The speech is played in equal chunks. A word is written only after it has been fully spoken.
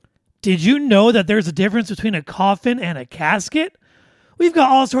Did you know that there's a difference between a coffin and a casket? We've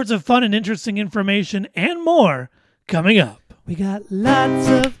got all sorts of fun and interesting information and more coming up. We got lots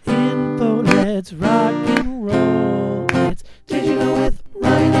of info, let's rock and roll. It's Did You Know with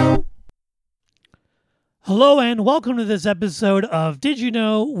Rhino. Hello and welcome to this episode of Did You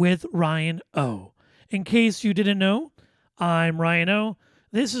Know with Ryan O. In case you didn't know, I'm Ryan O.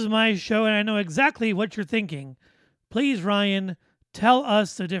 This is my show and I know exactly what you're thinking. Please, Ryan, tell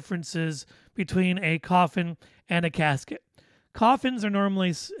us the differences between a coffin and a casket. Coffins are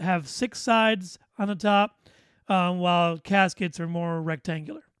normally have 6 sides on the top, while caskets are more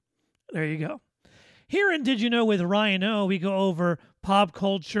rectangular. There you go. Here in Did You Know with Ryan O, we go over pop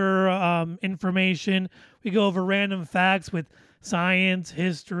culture information. We go over random facts with science,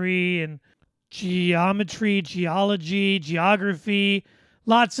 history, and geometry, geology, geography.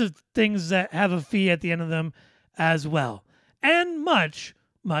 Lots of things that have a fee at the end of them as well. And much,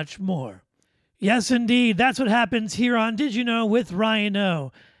 much more. Yes, indeed. That's what happens here on Did You Know with Ryan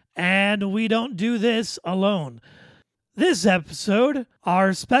O. And we don't do this alone. This episode,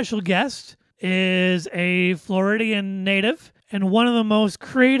 our special guest is a Floridian native and one of the most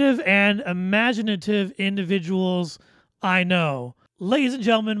creative and imaginative individuals I know. Ladies and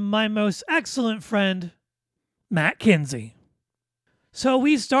gentlemen, my most excellent friend, Matt Kinsey. So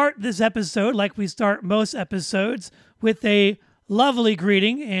we start this episode, like we start most episodes, with a lovely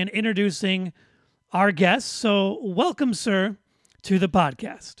greeting and introducing our guest. So welcome, sir, to the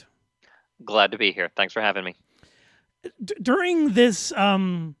podcast. Glad to be here. Thanks for having me. During this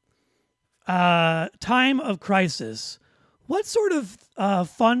time of crisis, what sort of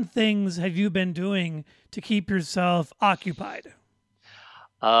fun things have you been doing to keep yourself occupied?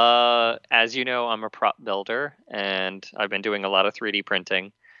 As you know, I'm a prop builder, and I've been doing a lot of 3D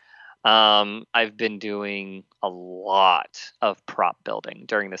printing. I've been doing a lot of prop building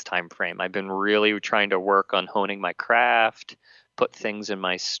during this time frame. I've been really trying to work on honing my craft, put things in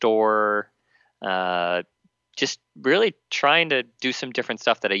my store, just really trying to do some different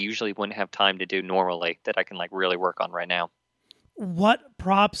stuff that I usually wouldn't have time to do normally that I can really work on right now. What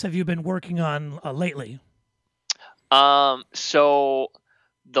props have you been working on lately? So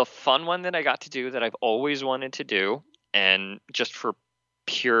the fun one that I got to do that I've always wanted to do, and just for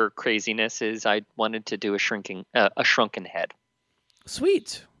pure craziness, is I wanted to do a shrunken head.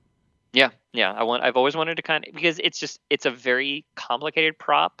 Sweet. Yeah. I've always wanted to because it's a very complicated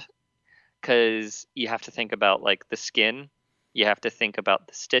prop, because you have to think about the skin, you have to think about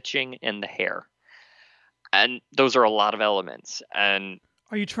the stitching and the hair, and those are a lot of elements. And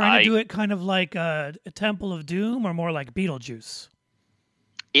are you trying to do it kind of like a Temple of Doom or more like Beetlejuice?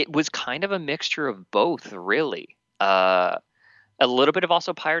 It was kind of a mixture of both, really. A little bit of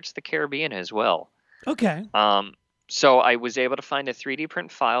also Pirates of the Caribbean as well. Okay. So I was able to find a 3D print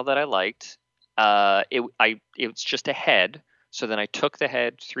file that I liked. It's just a head. So then I took the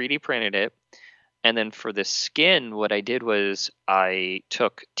head, 3D printed it, and then for the skin, what I did was I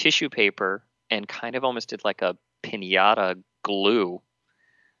took tissue paper and kind of almost did like a piñata glue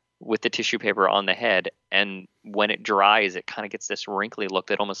with the tissue paper on the head, and when it dries, it kind of gets this wrinkly look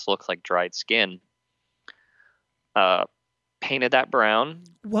that almost looks like dried skin. Painted that brown.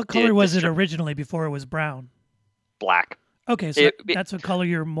 What color was it originally before it was brown? Black. Okay, so that's what color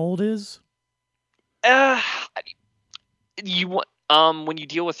your mold is? When you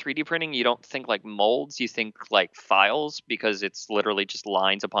deal with 3D printing, you don't think like molds, you think like files, because it's literally just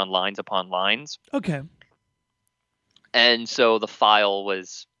lines upon lines upon lines. Okay. And so the file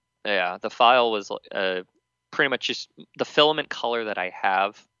was pretty much just the filament color that I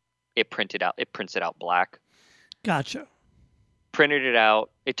have. It prints it out black. Gotcha. Printed it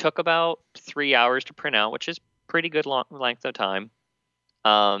out. It took about 3 hours to print out, which is pretty good length of time.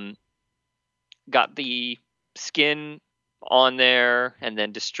 Got the skin on there and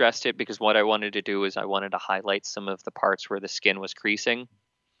then distressed it, because what I wanted to do is I wanted to highlight some of the parts where the skin was creasing.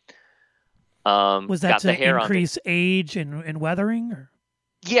 Was that to increase age and weathering? Or?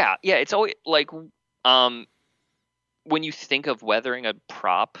 Yeah. It's always when you think of weathering a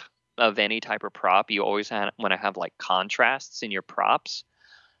prop, of any type of prop, you always want to have contrasts in your props.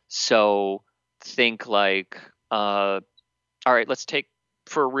 So think all right, let's take,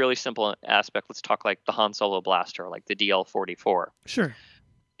 for a really simple aspect, let's talk like the Han Solo blaster, like the DL-44. Sure.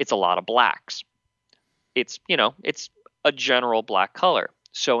 It's a lot of blacks. It's a general black color.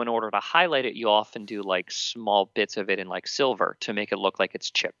 So in order to highlight it, you often do small bits of it in silver to make it look like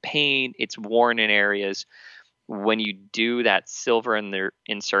it's chipped paint, it's worn in areas. When you do that silver in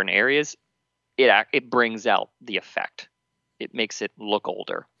certain areas, it brings out the effect. It makes it look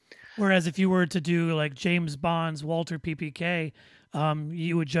older. Whereas if you were to do like James Bond's Walter PPK,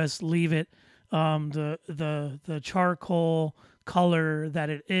 you would just leave it the charcoal color that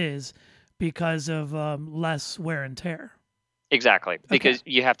it is because of less wear and tear. Exactly. Because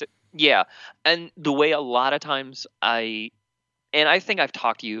you have to, yeah. And the way a lot of times and I think I've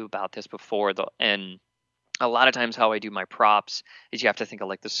talked to you about this before, though, and a lot of times how I do my props is you have to think of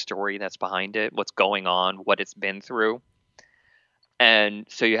like the story that's behind it, what's going on, what it's been through. And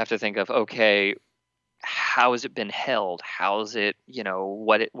so you have to think of, okay, how has it been held? How's it,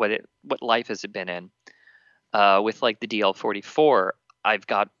 what life has it been in? With like the DL-44, I've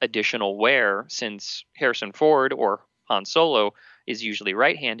got additional wear since Harrison Ford or Han Solo is usually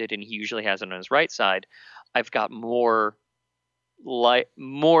right-handed and he usually has it on his right side. I've got more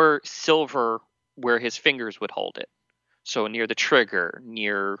silver where his fingers would hold it. So near the trigger,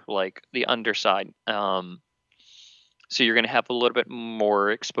 near like the underside. So you're going to have a little bit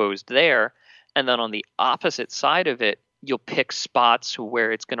more exposed there. And then on the opposite side of it, you'll pick spots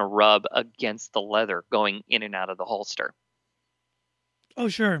where it's going to rub against the leather going in and out of the holster. Oh,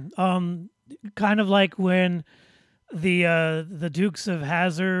 sure. Kind of like when the Dukes of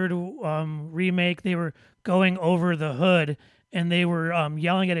Hazzard remake, they were going over the hood and they were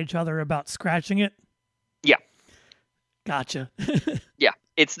yelling at each other about scratching it. Yeah. Gotcha. Yeah.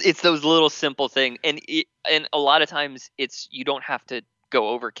 It's those little simple things. And a lot of times you don't have to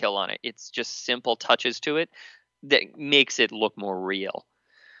go overkill on it. It's just simple touches to it that makes it look more real.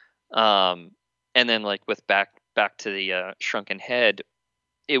 And then like with back to the shrunken head,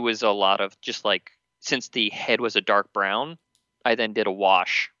 it was a lot of just like, since the head was a dark brown, I then did a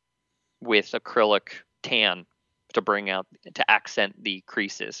wash with acrylic tan to accent the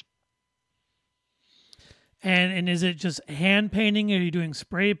creases. And is it just hand painting? Are you doing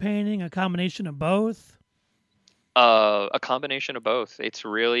spray painting? A combination of both? A combination of both. It's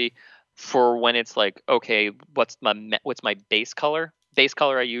really for when it's like, okay, what's my base color? Base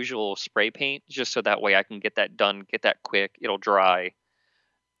color I usually spray paint just so that way I can get that done, get that quick, it'll dry.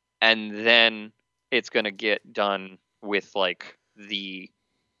 And then it's going to get done with like the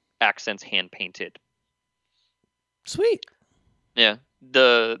accents hand painted. Sweet. Yeah.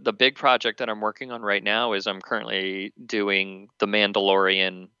 The big project that I'm working on right now is I'm currently doing the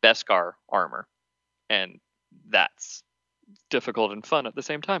Mandalorian Beskar armor. And that's difficult and fun at the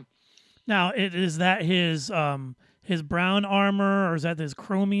same time. Now, is that his brown armor, or is that his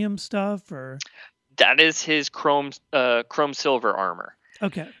chromium stuff, or? That is his chrome silver armor.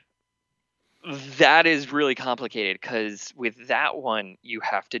 Okay. That is really complicated because with that one you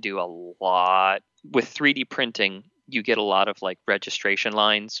have to do a lot. With 3D printing, you get a lot of like registration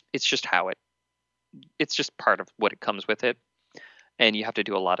lines. It's just it's just part of what it comes with it. And you have to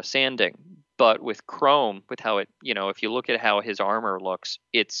do a lot of sanding. But with chrome, with how it, if you look at how his armor looks,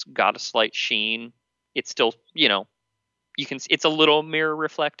 it's got a slight sheen. It's still, it's a little mirror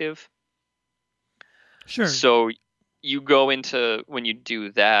reflective. Sure. So you go into, when you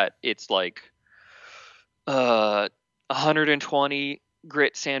do that, it's like 120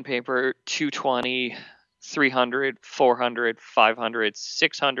 grit sandpaper, 220, 300, 400, 500,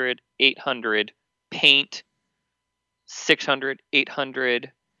 600, 800, paint, 600,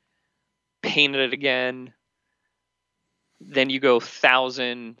 800, painted it again. Then you go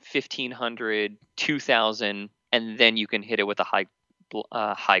 1,000, 1,500, 2,000, and then you can hit it with a high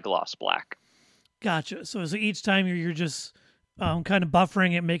gloss black. Gotcha. So each time you're just kind of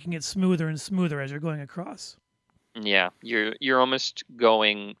buffering it, making it smoother and smoother as you're going across. Yeah, you're almost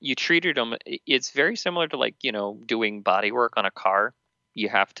going. You treated them. It's very similar to like doing body work on a car. You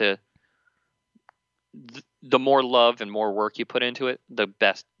have to. The more love and more work you put into it, the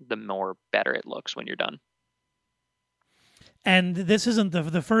more better it looks when you're done. And this isn't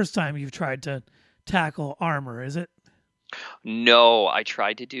the first time you've tried to tackle armor, is it? No, I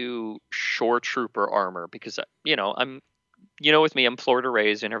tried to do shore trooper armor because I'm, with me, I'm Florida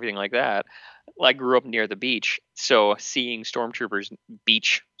raised and everything like that. I grew up near the beach, so seeing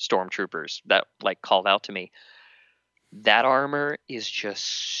beach stormtroopers that like called out to me. That armor is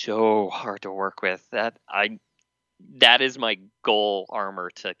just so hard to work with. That is my goal armor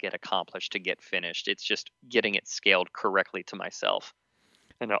to get accomplished, to get finished. It's just getting it scaled correctly to myself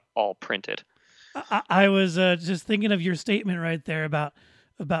and all printed. I was just thinking of your statement right there about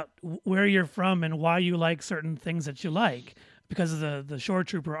where you're from and why you like certain things that you like because of the shore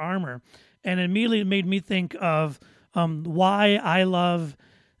trooper armor, and it immediately made me think of why I love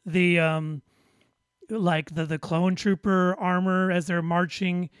the like the clone trooper armor as they're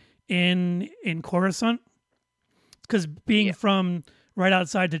marching in Coruscant. Because being from right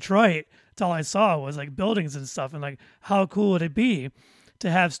outside Detroit, that's all I saw was like buildings and stuff, and like how cool would it be to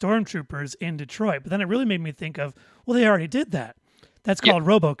have stormtroopers in Detroit? But then it really made me think of, well, they already did that. That's Yeah. called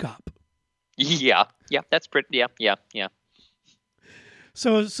RoboCop. Yeah. Yeah. That's pretty. Yeah. Yeah. Yeah.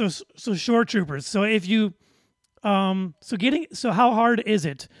 So shore troopers. So if you so how hard is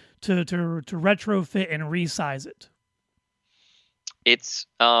it to retrofit and resize it? It's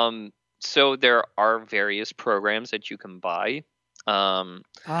so there are various programs that you can buy. Um,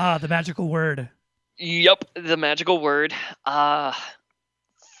 The magical word. yep, the magical word.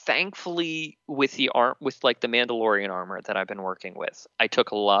 Thankfully, with with like the Mandalorian armor that I've been working with, I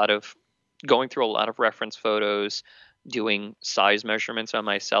took a lot of going through a lot of reference photos, doing size measurements on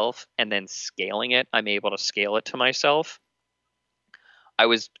myself, and then scaling it. I'm able to scale it to myself.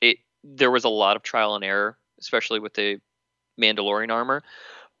 There was a lot of trial and error, especially with the Mandalorian armor,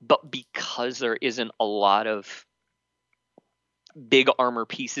 but because there isn't a lot of big armor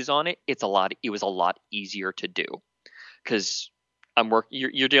pieces on it, it was a lot easier to do because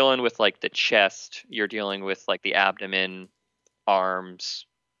you're dealing with like the chest, you're dealing with like the abdomen, arms,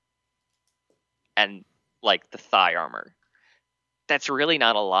 and like the thigh armor. That's really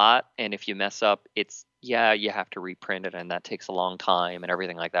not a lot, and if you mess up, you have to reprint it, and that takes a long time and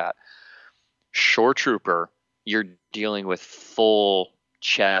everything like that. Shore Trooper, you're dealing with full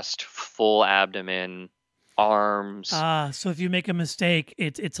chest, full abdomen, arms. So if you make a mistake,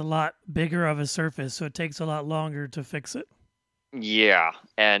 it's a lot bigger of a surface, so it takes a lot longer to fix it. Yeah,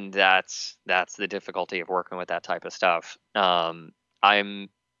 and that's the difficulty of working with that type of stuff. I'm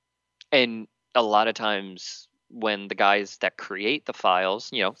and a lot of times when the guys that create the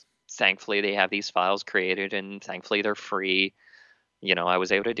files, thankfully they have these files created and thankfully they're free. I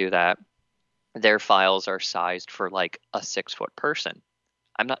was able to do that. Their files are sized for like a 6-foot person.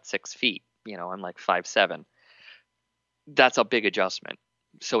 I'm not 6 feet, I'm like 5'7". That's a big adjustment.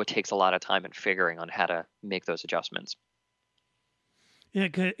 So it takes a lot of time and figuring on how to make those adjustments. Yeah,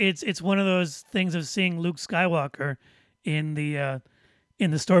 it's one of those things of seeing Luke Skywalker in the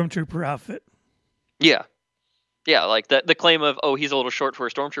stormtrooper outfit. Yeah. Yeah, like the claim of, oh, he's a little short for a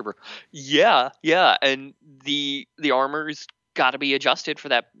stormtrooper. Yeah, and the armor's got to be adjusted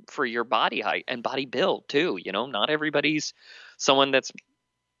for your body height and body build too. Not everybody's someone that's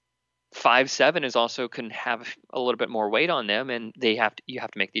 5'7" is also can have a little bit more weight on them, and you have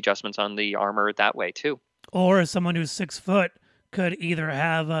to make the adjustments on the armor that way too. Or someone who's 6 foot could either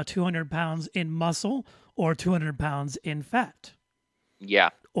have 200 pounds in muscle or 200 pounds in fat. Yeah.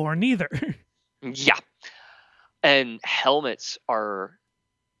 Or neither. Yeah. And helmets are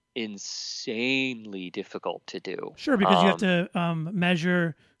insanely difficult to do. Sure, because you have to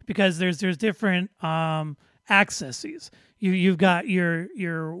measure, because there's different accesses. You've got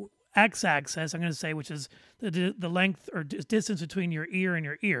your x-axis, I'm going to say, which is the length or distance between your ear and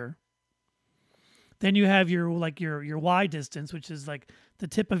your ear. Then you have your y distance, which is like the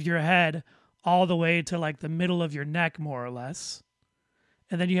tip of your head all the way to like the middle of your neck, more or less.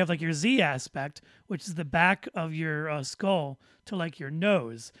 And then you have like your Z aspect, which is the back of your skull to like your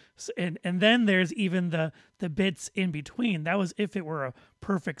nose. And then there's even the bits in between. That was if it were a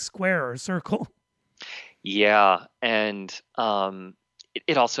perfect square or circle. Yeah, and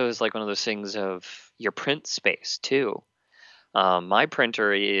it also is like one of those things of your print space too. My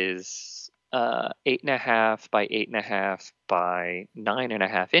printer is 8.5 by 8.5 by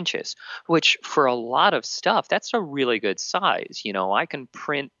 9.5 inches, which for a lot of stuff, that's a really good size. I can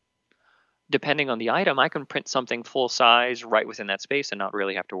print, depending on the item, I can print something full size right within that space and not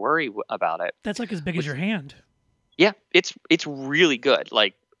really have to worry about it. That's like as big as your hand. Yeah, it's really good.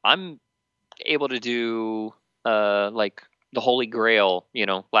 Like I'm able to do like the Holy Grail,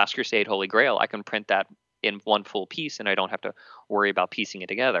 Last Crusade Holy Grail. I can print that in one full piece, and I don't have to worry about piecing it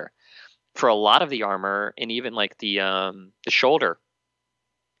together. For a lot of the armor, and even like the shoulder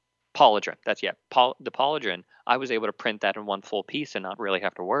pauldron, the pauldron, I was able to print that in one full piece and not really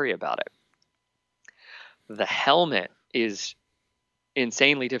have to worry about it. The helmet is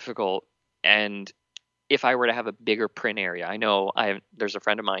insanely difficult, and if I were to have a bigger print area, I know there's a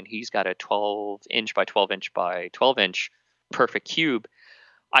friend of mine, he's got a 12-inch by 12-inch by 12-inch perfect cube.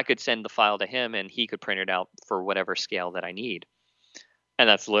 I could send the file to him and he could print it out for whatever scale that I need. And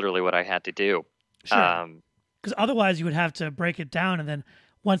that's literally what I had to do. Sure. Because otherwise you would have to break it down, and then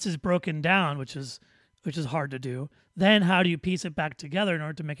once it's broken down, which is hard to do, then how do you piece it back together in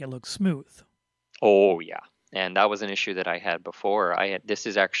order to make it look smooth? Oh yeah. And that was an issue that I had before. This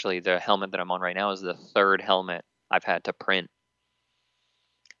is actually the helmet that I'm on right now is the third helmet I've had to print,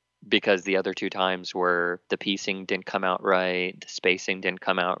 because the other 2 times where the piecing didn't come out right, the spacing didn't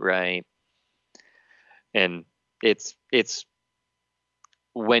come out right. And it's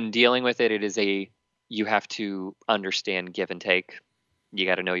when dealing with it, you have to understand give and take. You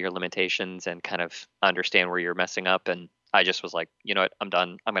got to know your limitations and kind of understand where you're messing up. And I just was like, you know what, I'm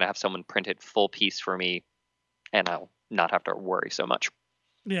done. I'm gonna have someone print it full piece for me, and I'll not have to worry so much.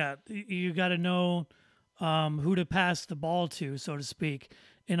 Yeah, you got to know who to pass the ball to, so to speak,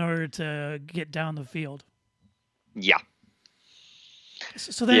 in order to get down the field. Yeah,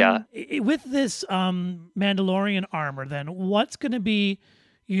 So yeah. then, with this Mandalorian armor, then what's going to be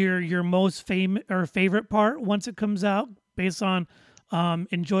your most favorite part once it comes out, based on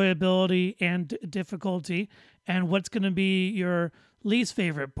enjoyability and difficulty, and what's going to be your least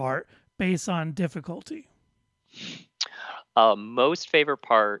favorite part based on difficulty? Most favorite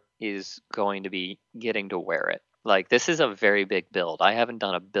part is going to be getting to wear it. Like, this is a very big build. I haven't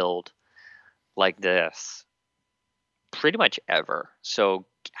done a build like this pretty much ever. So,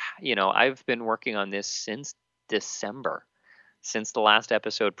 I've been working on this since December, since the last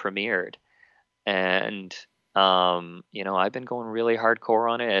episode premiered. And, I've been going really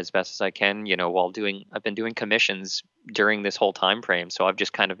hardcore on it as best as I can, I've been doing commissions during this whole time frame. So I've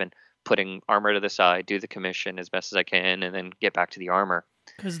just kind of been putting armor to the side, do the commission as best as I can, and then get back to the armor.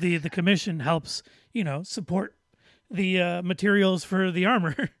 Because the commission helps, support the materials for the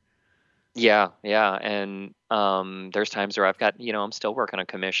armor. Yeah, yeah, and there's times where I've got, I'm still working on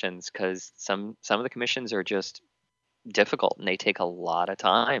commissions because some of the commissions are just difficult and they take a lot of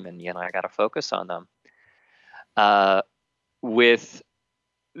time, and I got to focus on them. With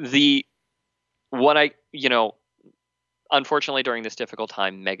the what I, unfortunately during this difficult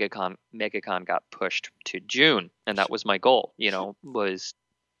time, MegaCon got pushed to June, and that was my goal. Was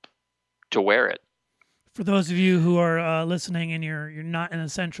to wear it. For those of you who are listening and you're not in the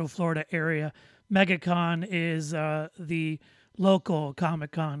Central Florida area, MegaCon is the local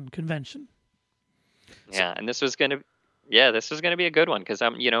Comic-Con convention. Yeah, and this was gonna be a good one because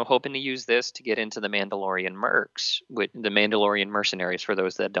I'm hoping to use this to get into the Mandalorian mercs, with the Mandalorian mercenaries, for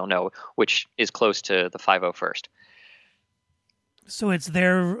those that don't know, which is close to the 501st. So it's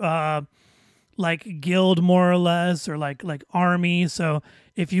their like guild, more or less, or like army. So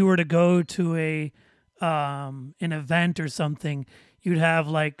if you were to go to an event or something, you'd have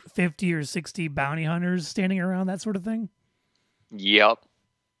like 50 or 60 bounty hunters standing around, that sort of thing. Yep.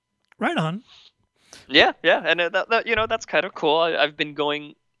 Right on. Yeah, and that's kind of cool. I've been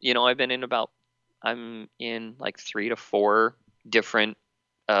going, I'm in like 3 to 4 different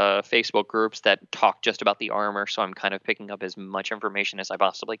Facebook groups that talk just about the armor, so I'm kind of picking up as much information as I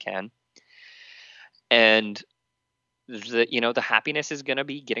possibly can. And the happiness is going to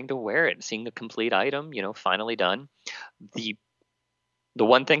be getting to wear it, seeing the complete item, finally done. The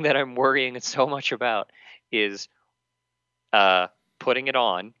one thing that I'm worrying so much about is putting it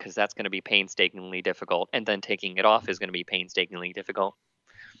on, because that's going to be painstakingly difficult, and then taking it off is going to be painstakingly difficult.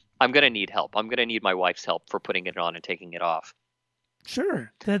 I'm going to need help. I'm going to need my wife's help for putting it on and taking it off.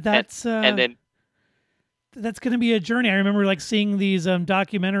 Sure. That's and then that's going to be a journey. I remember like seeing these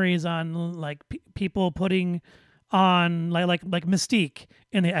documentaries on like people putting on like Mystique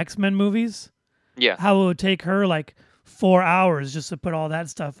in the X-Men movies. Yeah. How it would take her like 4 hours just to put all that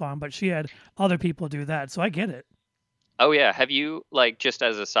stuff on, but she had other people do that. So I get it. Oh yeah. Have you, like, just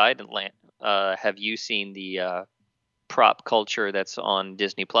as a side, have you seen the prop culture that's on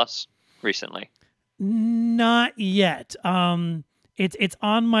Disney Plus recently? Not yet. It's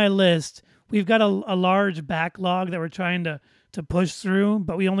on my list. We've got a large backlog that we're trying to push through,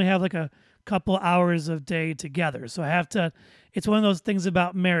 but we only have like a couple hours of day together. So I have to, it's one of those things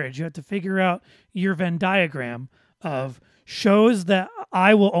about marriage. You have to figure out your Venn diagram of shows that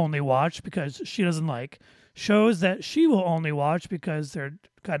I will only watch because she doesn't like, shows that she will only watch because they're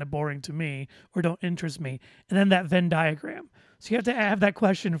kind of boring to me or don't interest me, and then that Venn diagram. So you have to have that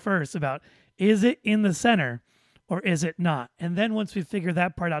question first about, is it in the center or is it not? And then once we figure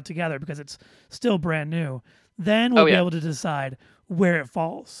that part out together, because it's still brand new, then we'll be able to decide where it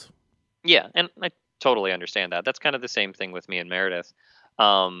falls. Yeah, and I totally understand that. That's kind of the same thing with me and Meredith.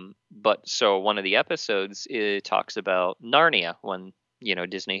 But so one of the episodes, it talks about Narnia, when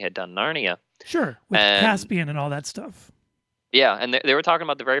Disney had done Narnia. Sure, with Caspian and all that stuff. Yeah, and they were talking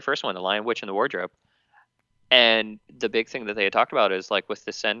about the very first one, The Lion, Witch, and the Wardrobe. And the big thing that they had talked about is like with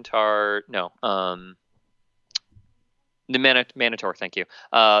the centaur, the Manotaur. Thank you.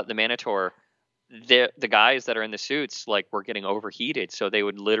 The Manotaur. The guys that are in the suits, like, were getting overheated, so they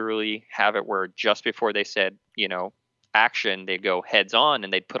would literally have it where just before they said action, they'd go heads on,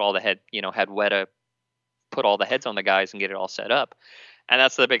 and they'd put all the put all the heads on the guys and get it all set up. And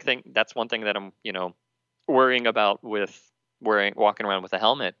that's the big thing. That's one thing that I'm worrying about with walking around with a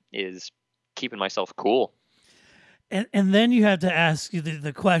helmet, is keeping myself cool. And then you have to ask you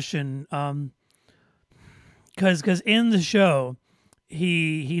the question, because in the show,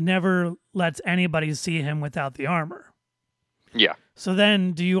 he never lets anybody see him without the armor. Yeah. So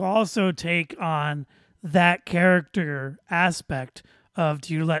then, do you also take on that character aspect of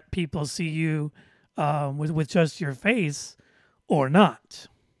do you let people see you with just your face or not?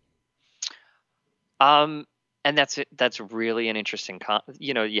 Um, and that's it. That's really an interesting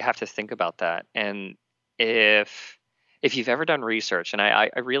you have to think about that. And if if you've ever done research, and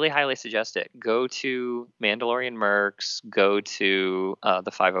I really highly suggest it, go to Mandalorian Mercs, go to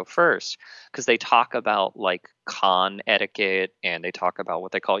the 501st, because they talk about like con etiquette, and they talk about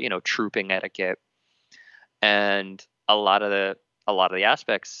what they call, trooping etiquette, and a lot of the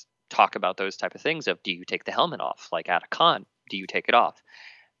aspects talk about those type of things of, do you take the helmet off, like at a con, do you take it off?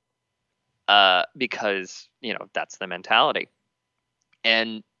 Because that's the mentality.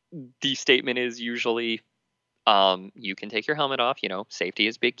 And the statement is usually, you can take your helmet off. Safety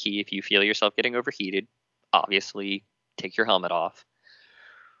is big key. If you feel yourself getting overheated, obviously take your helmet off.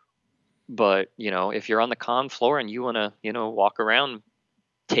 But if you're on the con floor and you want to walk around,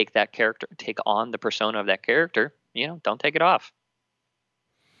 take on the persona of that character, don't take it off.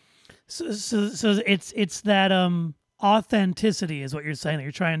 So it's that authenticity is what you're saying, that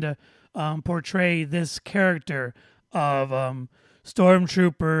you're trying to portray this character of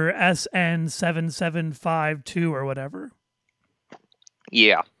Stormtrooper SN7752 or whatever.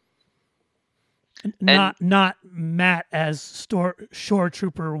 Yeah. Not Matt as Shore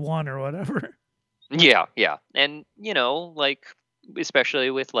Trooper 1 or whatever. Yeah, yeah. And like, especially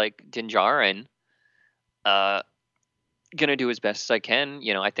with like Din Djarin, gonna do as best as I can.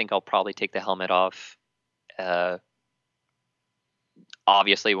 I think I'll probably take the helmet off.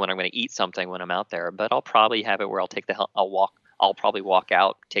 Obviously, when I'm going to eat something when I'm out there, but I'll probably have it where I'll probably walk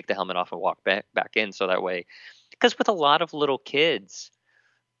out, take the helmet off, and walk back in. So that way, because with a lot of little kids,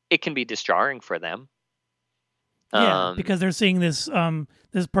 it can be disjarring for them. Yeah, because they're seeing this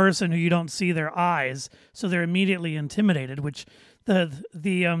this person who you don't see their eyes, so they're immediately intimidated. Which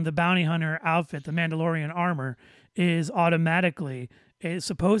the bounty hunter outfit, the Mandalorian armor, is automatically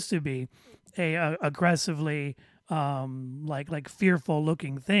supposed to be a aggressively like fearful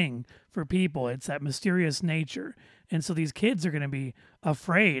looking thing for people. It's that mysterious nature, and so these kids are going to be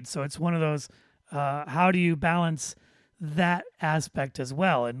afraid. So it's one of those. How do you balance that aspect as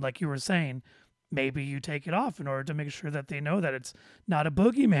well? And like you were saying, maybe you take it off in order to make sure that they know that it's not a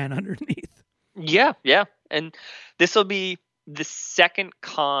boogeyman underneath. Yeah, yeah. And this will be the second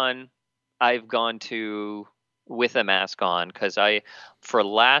con I've gone to with a mask on, because for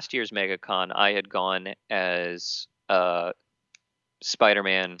last year's MegaCon, I had gone as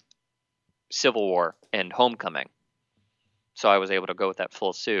Spider-Man Civil War and Homecoming. So I was able to go with that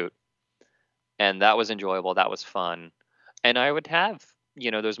full suit. And that was enjoyable. That was fun. And I would have,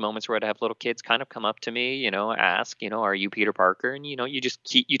 those moments where I'd have little kids kind of come up to me, ask, are you Peter Parker? And, you just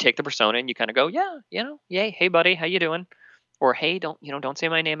you take the persona and you kind of go, yeah, yay, hey, buddy, how you doing? Or, hey, don't say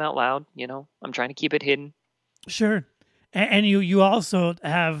my name out loud. I'm trying to keep it hidden. Sure. And you also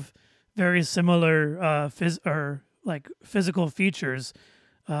have very similar physical features,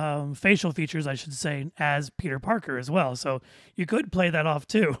 facial features, I should say, as Peter Parker as well. So you could play that off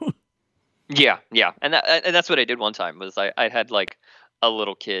too. Yeah, yeah. And that's what I did one time was I had like a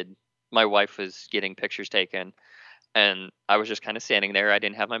little kid. My wife was getting pictures taken, and I was just kind of standing there. I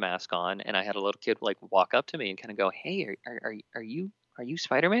didn't have my mask on, and I had a little kid like walk up to me and kind of go, "Hey, are you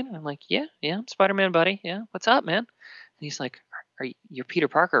Spider-Man?" And I'm like, "Yeah, I'm Spider-Man, buddy. Yeah, what's up, man?" And he's like, "You're Peter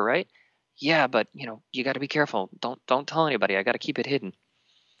Parker, right?" "Yeah, but you got to be careful. Don't tell anybody. I got to keep it hidden.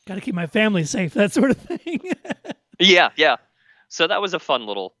 Got to keep my family safe, that sort of thing." Yeah, yeah. So that was a fun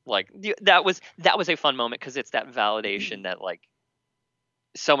little that was a fun moment, because it's that validation that like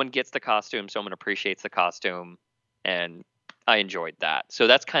someone gets the costume, someone appreciates the costume, and I enjoyed that. So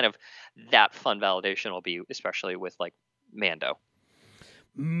that's kind of that fun validation will be, especially with like Mando.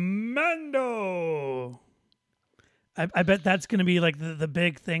 I bet that's going to be like the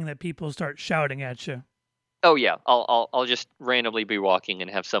big thing that people start shouting at you. Oh yeah, I'll just randomly be walking and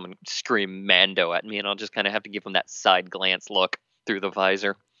have someone scream Mando at me, and I'll just kind of have to give them that side glance look through the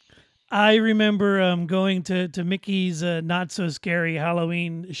visor. I remember going to Mickey's not so scary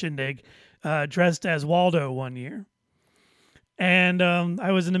Halloween shindig, dressed as Waldo one year, and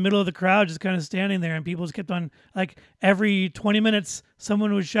I was in the middle of the crowd, just kind of standing there, and people just kept on, like, every 20 minutes,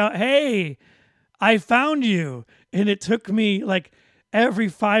 someone would shout, "Hey, I found you!" And it took me like every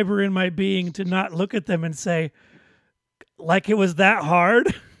fiber in my being to not look at them and say, like it was that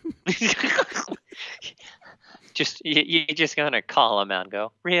hard. You just gonna call them out and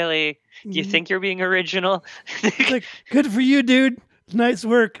go, "Really? You think you're being original?" Like, good for you, dude. Nice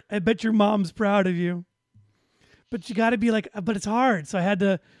work. I bet your mom's proud of you. But you got to be like, but it's hard. So I had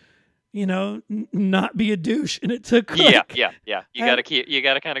to not be a douche. And it took Yeah, like, yeah, yeah. You uh,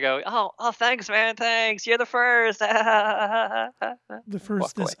 gotta kind of go. Oh, thanks, man. Thanks. You're the first. the first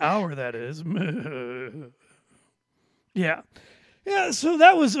Walk away. this hour, that is. Yeah. Yeah. So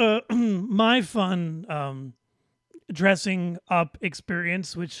that was my fun dressing up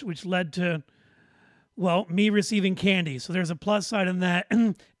experience, which led to, well, me receiving candy. So there's a plus side in that.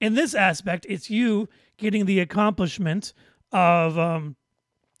 In this aspect, it's you getting the accomplishment of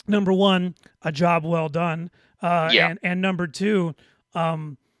number one, a job well done, Yeah, and number two,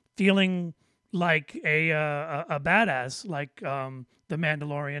 feeling like a badass, like the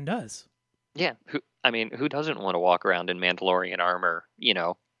Mandalorian does. yeah. Who doesn't want to walk around in Mandalorian armor?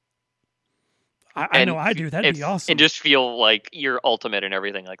 I know And I do. That'd be and awesome. just feel like you're ultimate and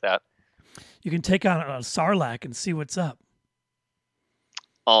everything like that. You can take on a Sarlacc and see what's up.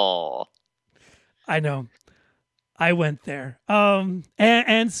 Oh, I know. I went there.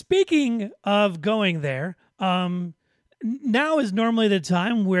 And speaking of going there, now is normally the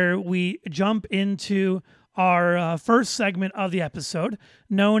time where we jump into our first segment of the episode,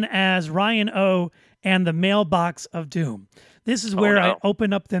 known as Ryan O and the Mailbox of Doom. This is oh where I no.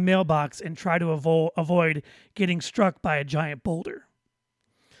 open up the mailbox and try to avoid getting struck by a giant boulder.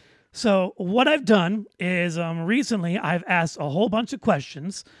 So what I've done is recently I've asked a whole bunch of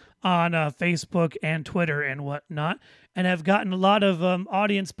questions on Facebook and Twitter and whatnot, and I've gotten a lot of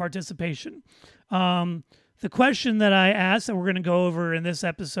audience participation. The question that I asked that we're going to go over in this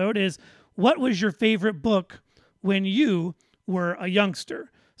episode is, what was your favorite book when you were a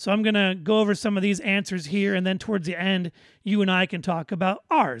youngster? So I'm going to go over some of these answers here, and then towards the end, you and I can talk about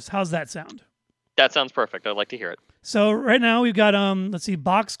ours. How's that sound? That sounds perfect. I'd like to hear it. So right now we've got let's see,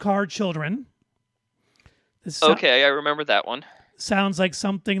 Boxcar Children. This Okay, I remember that one. sounds like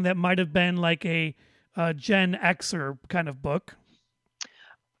something that might have been like a Gen Xer kind of book.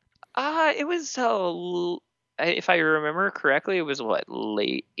 It was if I remember correctly, it was what,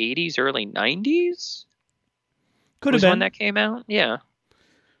 late 80s, early 90s Could have was when been. that came out. Yeah.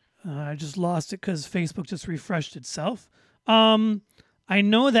 I just lost it because Facebook just refreshed itself. I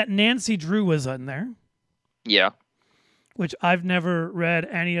know that Nancy Drew was on there, Yeah. which I've never read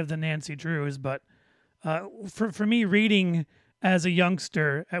any of the Nancy Drews, but for me, reading as a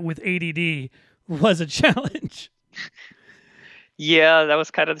youngster with ADD was a challenge. Yeah, that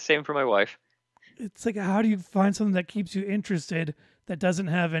was kind of the same for my wife. It's like, how do you find something that keeps you interested that doesn't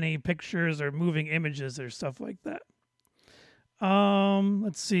have any pictures or moving images or stuff like that?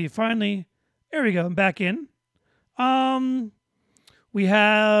 Let's see. Finally, there we go. I'm back in. We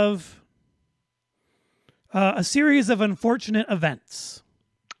have a series of unfortunate events.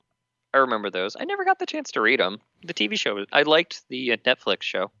 I remember those. I never got the chance to read them. The TV show, I liked the Netflix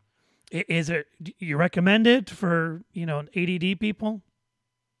show. Is it, you recommend it for, ADD people?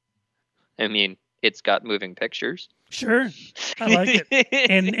 I mean, it's got moving pictures. Sure. I like it.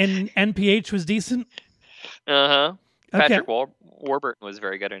 And NPH was decent. Uh-huh. Okay. Patrick Warburton was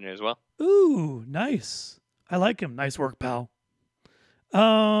very good in it as well. Ooh, nice. I like him. Nice work, pal.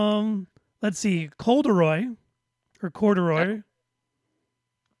 Let's see. Corduroy.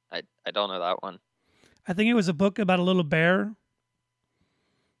 I don't know that one. I think it was a book about a little bear.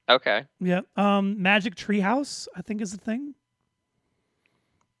 Okay. Yeah. Magic Treehouse, I think is the thing.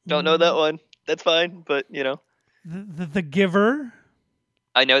 Don't know that one. That's fine, but The Giver.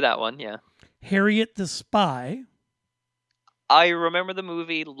 I know that one, yeah. Harriet the Spy. I remember the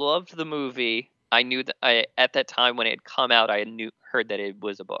movie, loved the movie. I knew that at that time when it had come out, heard that it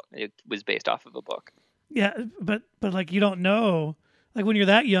was a book. It was based off of a book. Yeah, but like, you don't know. Like, when you're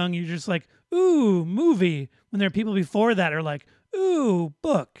that young, you're just like, ooh, movie. When there are people before that are like, ooh,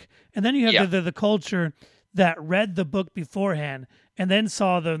 book. And then you have the culture that read the book beforehand and then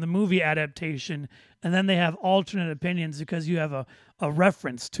saw the movie adaptation, and then they have alternate opinions because you have a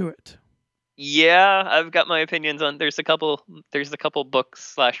reference to it. Yeah, I've got my opinions on. There's a couple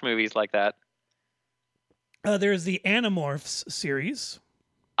books / movies like that. There's the Animorphs series.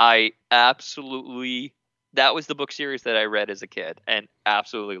 That was the book series that I read as a kid and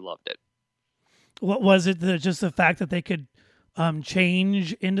absolutely loved it. What was it? Just the fact that they could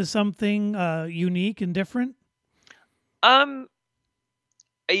change into something unique and different? I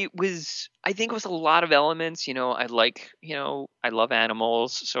think it was a lot of elements. I love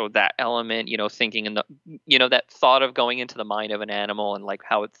animals, so that element, thinking in that thought of going into the mind of an animal and like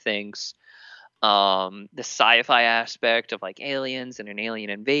how it thinks. The sci-fi aspect of like aliens and an alien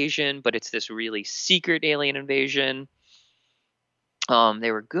invasion, but it's this really secret alien invasion.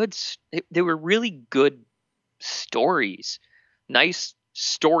 They were good. They were really good stories, nice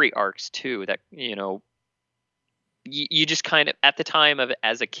story arcs too. That you just kind of, at the time of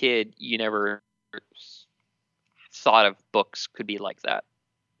as a kid, you never thought of books could be like that.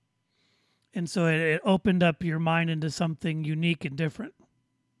 And so it opened up your mind into something unique and different.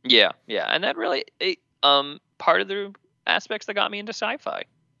 Yeah, and that really part of the aspects that got me into sci-fi.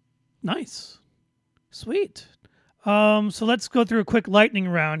 Nice, sweet. So let's go through a quick lightning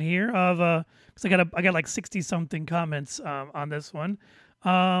round here of because I got like 60 something comments on this one.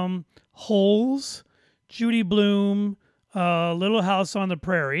 Holes, Judy Blume, Little House on the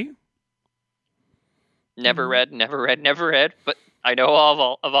Prairie. Never read, but I know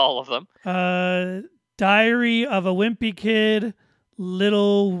of all of them. Diary of a Wimpy Kid,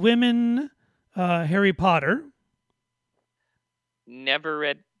 Little Women, Harry Potter. Never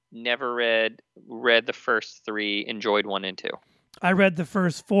read. Read the first 3, enjoyed 1 and 2. I read the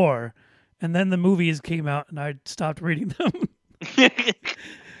first 4, and then the movies came out, and I stopped reading them.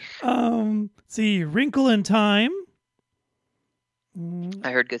 See, Wrinkle in Time.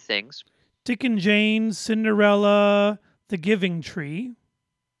 I heard good things. Dick and Jane, Cinderella, The Giving Tree.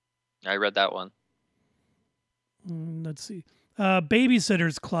 I read that one. Let's see.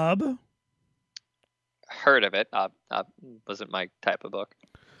 Babysitter's Club. Heard of it. Wasn't my type of book.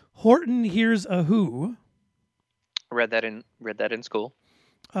 Horton Hears a Who. Read that in school.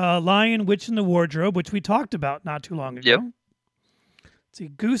 Lion, Witch in the Wardrobe, which we talked about not too long ago. Yep. Let's see,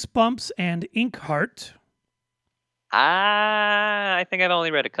 Goosebumps and Inkheart. I think I've only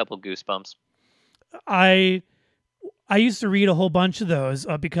read a couple Goosebumps. I used to read a whole bunch of those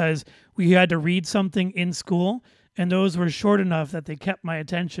because we had to read something in school, and those were short enough that they kept my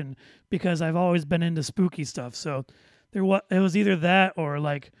attention because I've always been into spooky stuff. So it was either that or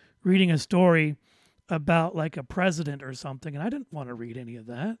like reading a story about like a president or something, and I didn't want to read any of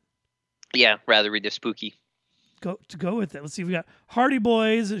that. Yeah, rather read the spooky. Go with it. Let's see. We got Hardy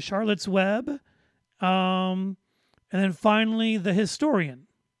Boys, Charlotte's Web, and then finally The Historian.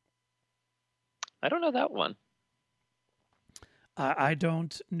 I don't know that one. I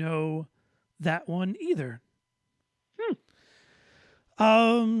don't know that one either.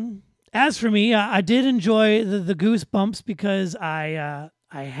 As for me, I did enjoy the Goosebumps because I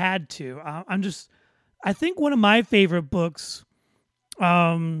had to. I think one of my favorite books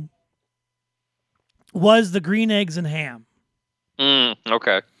was The Green Eggs and Ham.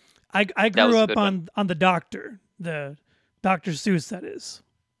 Okay. I grew up on the Doctor, the Dr. Seuss, that is.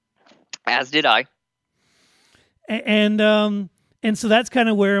 As did I. And so that's kind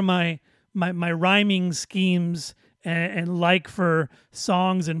of where my rhyming schemes and like for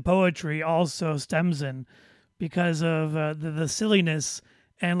songs and poetry also stems in, because of the silliness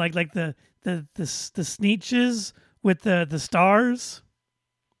and like the Sneetches with the stars.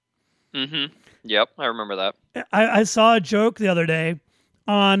 Mm-hmm. Yep, I remember that. I saw a joke the other day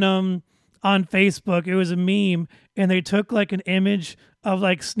on Facebook. It was a meme, and they took like an image of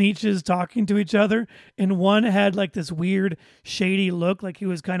like Sneetches talking to each other, and one had like this weird shady look, like he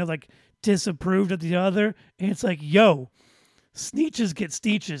was kind of like disapproved of the other, and it's like, yo, Sneetches get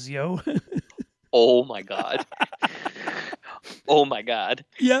Steeches, yo. Oh my god. Oh my god.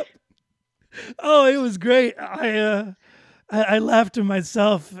 Yep. Oh, it was great. I laughed to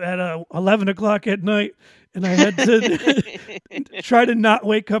myself at 11 o'clock at night, and I had to try to not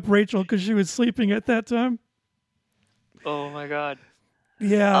wake up Rachel because she was sleeping at that time. Oh my god.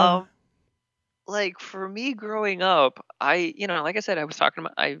 Yeah. Like for me growing up, like I said,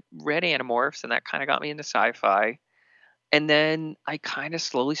 I read Animorphs, and that kind of got me into sci-fi. And then I kind of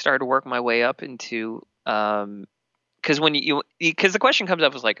slowly started to work my way up into, because the question comes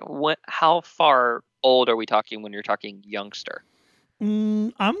up is like, how far old are we talking when you're talking youngster?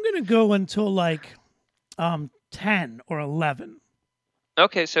 I'm gonna go until like 10 or 11.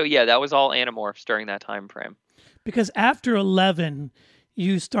 Okay, so yeah, that was all Animorphs during that time frame. Because after 11,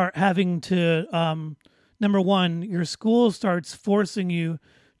 you start having to number one, your school starts forcing you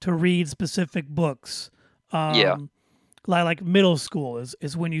to read specific books. Yeah. Like middle school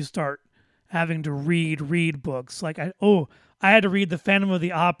is when you start having to read books. Like I had to read The Phantom of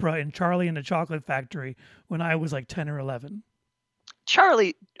the Opera and Charlie and the Chocolate Factory when I was like 10 or 11.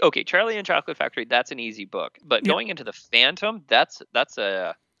 Charlie and Chocolate Factory, that's an easy book. But going into The Phantom, it's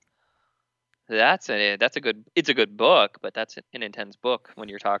a good book, but that's an intense book when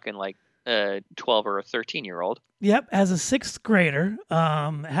you're talking like 12 or a 13-year-old. Yep, as a 6th grader,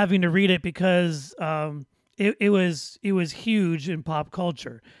 having to read it because it was huge in pop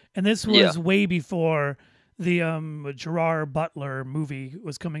culture. And this was way before the Gerard Butler movie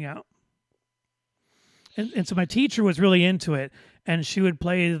was coming out. And so my teacher was really into it, and she would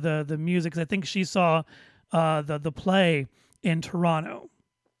play the music, 'cause I think she saw the play in Toronto.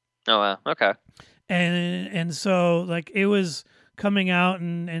 Oh, okay. and so like it was coming out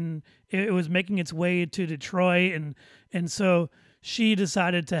and it was making its way to Detroit, and so she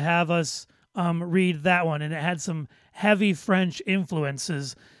decided to have us read that one, and it had some heavy French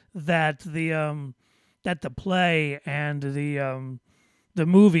influences that the play and the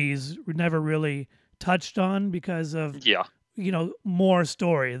movies never really touched on because of Yeah. more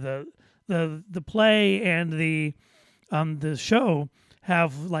story. The play and the show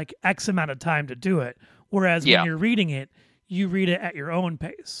have like X amount of time to do it, whereas when Yeah. you're reading it, you read it at your own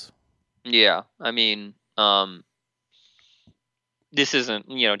pace. Yeah. I mean, this isn't,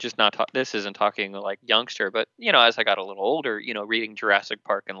 just not this isn't talking like youngster, but as I got a little older, reading Jurassic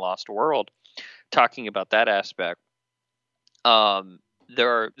Park and Lost World, talking about that aspect. I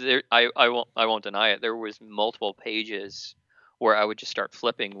won't deny it. There was multiple pages where I would just start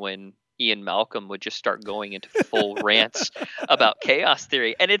flipping when Ian Malcolm would just start going into full rants about chaos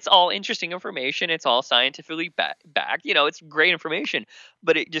theory, and it's all interesting information. It's all scientifically backed. It's great information,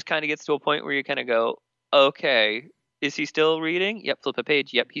 but it just kind of gets to a point where you kind of go, okay, is he still reading? Yep, flip a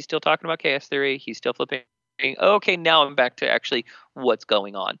page. Yep, he's still talking about chaos theory. He's still flipping. Okay, now I'm back to actually what's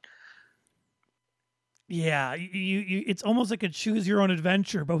going on. Yeah, you it's almost like a choose your own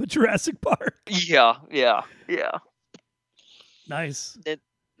adventure, but with Jurassic Park. Yeah. Nice.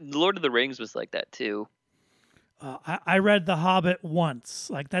 Lord of the Rings was like that too. I read The Hobbit once.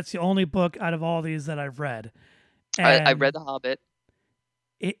 Like that's the only book out of all these that I've read. I read And The Hobbit.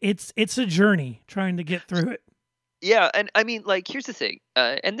 it's a journey trying to get through it. Yeah, and I mean, like, here's the thing,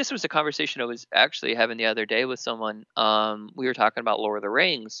 and this was a conversation I was actually having the other day with someone. We were talking about Lord of the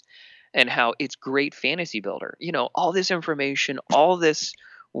Rings and how it's great fantasy builder. All this information, all this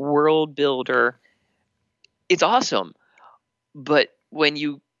world builder, it's awesome. But when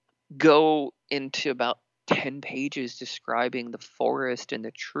you go into about 10 pages describing the forest and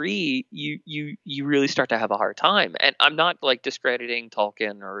the tree, you really start to have a hard time. And I'm not like discrediting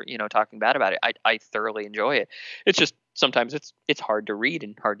Tolkien or talking bad about it. I thoroughly enjoy it. It's just sometimes it's hard to read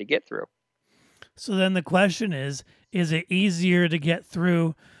and hard to get through. So then the question is it easier to get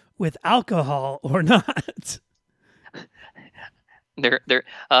through with alcohol or not?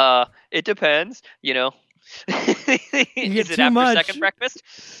 It depends. You get Is it too after much, second breakfast?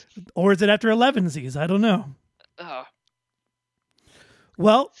 or is it after 11sies? I don't know. Uh,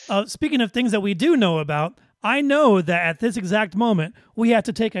 Well, speaking of things that we do know about, I know that at this exact moment we have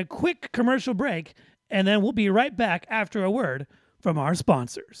to take a quick commercial break, and then we'll be right back after a word from our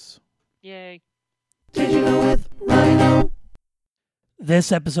sponsors. Yay. Did you know with Rhino?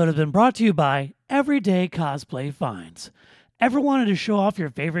 This episode has been brought to you by Everyday Cosplay Finds. Ever wanted to show off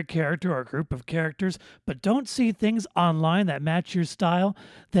your favorite character or group of characters, but don't see things online that match your style?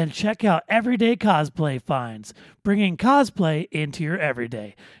 Then check out Everyday Cosplay Finds, bringing cosplay into your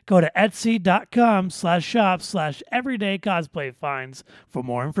everyday. Go to etsy.com/shop/everyday cosplay finds for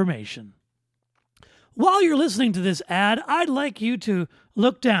more information. While you're listening to this ad, I'd like you to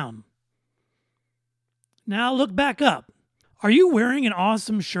look down. Now look back up. Are you wearing an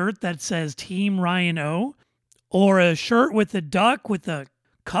awesome shirt that says Team Ryan O? Or a shirt with a duck with a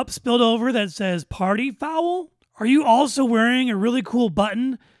cup spilled over that says Party Foul? Are you also wearing a really cool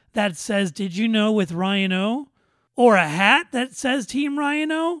button that says Did You Know with Ryan O? Or a hat that says Team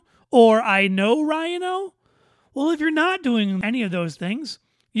Ryan O? Or I Know Ryan O? Well, if you're not doing any of those things,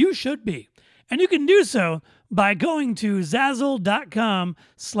 you should be. And you can do so by going to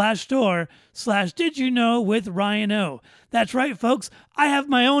Zazzle.com/store/Did You Know with Ryan O. That's right, folks. I have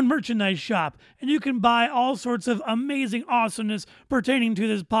my own merchandise shop, and you can buy all sorts of amazing awesomeness pertaining to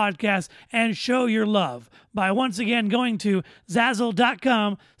this podcast and show your love by once again going to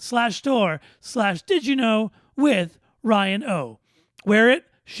Zazzle.com/store/Did You Know with Ryan O. Wear it,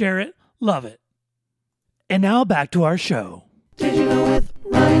 share it, love it. And now back to our show. Did you know with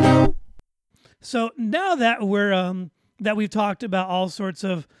Ryan O? So now that we've talked about all sorts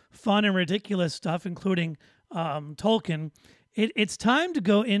of fun and ridiculous stuff, including Tolkien, it's time to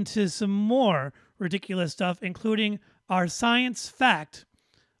go into some more ridiculous stuff, including our science fact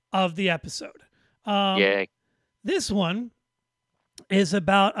of the episode. Yay. This one is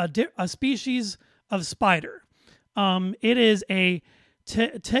about a species of spider. It is a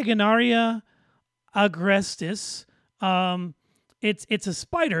Tegenaria agrestis. It's a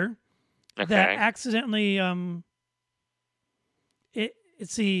spider Okay. that accidentally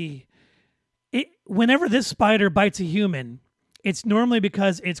whenever this spider bites a human, it's normally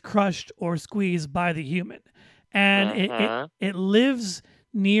because it's crushed or squeezed by the human, and it lives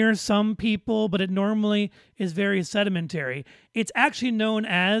near some people, but it normally is very sedimentary. It's actually known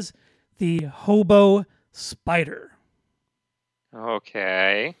as the hobo spider.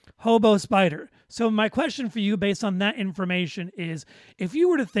 Okay. Hobo spider. So my question for you, based on that information, is if you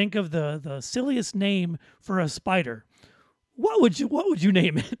were to think of the silliest name for a spider, what would you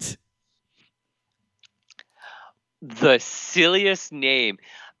name it? The silliest name.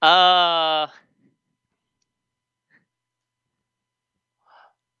 Uh,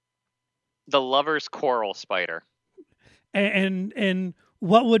 the lover's quarrel spider. And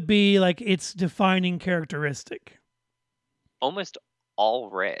what would be like its defining characteristic? Almost all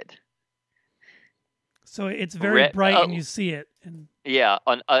red. So it's very Red. bright and you see it. And Yeah.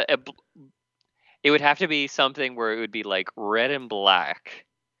 It would have to be something where it would be like red and black.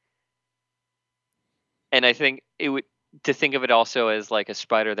 And I think it would to think of it also as like a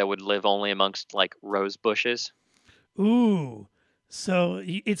spider that would live only amongst like rose bushes. ooh, so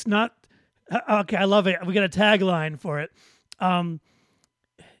it's not okay. I love it. We got a tagline for it. Um,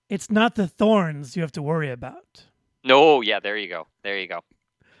 it's not the thorns you have to worry about. No, yeah, there you go. There you go.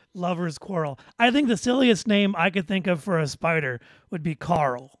 Lover's quarrel. I think the silliest name I could think of for a spider would be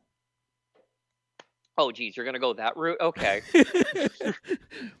Carl. Oh, geez, you're gonna go that route? Okay.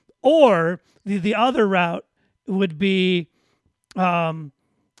 Or the other route would be um,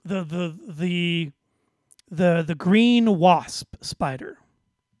 the green wasp spider.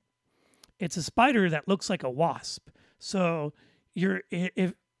 It's a spider that looks like a wasp. So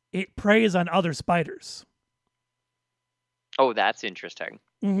if it preys on other spiders. Oh, that's interesting.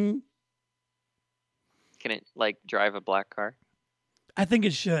 Hmm. Can it like drive a black car? I think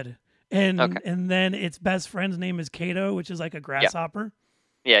it should. And Okay. and then its best friend's name is Kato, which is like a grasshopper.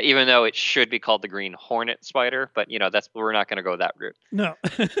 Yeah, even though it should be called the green hornet spider, but we're not gonna go that route. No.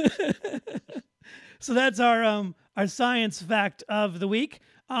 So that's our science fact of the week.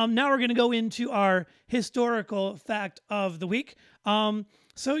 Now we're going to go into our historical fact of the week.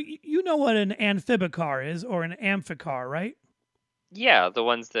 So you know what an amphibicar is, or an amphicar, right? Yeah, the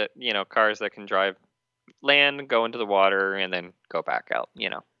ones that cars that can drive land, go into the water, and then go back out.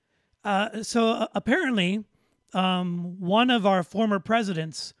 So apparently, one of our former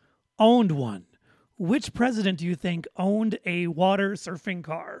presidents owned one. Which president do you think owned a water surfing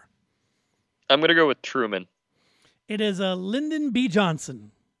car? I'm gonna go with Truman. It is Lyndon B.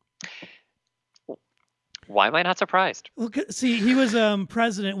 Johnson. Why am I not surprised? Look, see, he was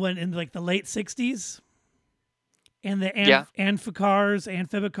president when in like the late '60s, and the Yeah.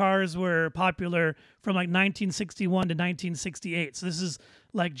 amphibicars were popular from like 1961 to 1968. So this is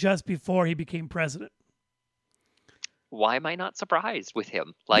like just before he became president. Why am I not surprised with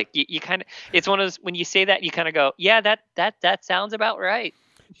him? Like you kind of, it's one of those when you say that you kind of go, yeah, that sounds about right.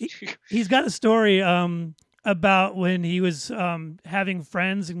 He's got a story about when he was having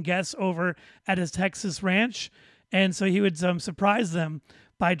friends and guests over at his Texas ranch, and so he would surprise them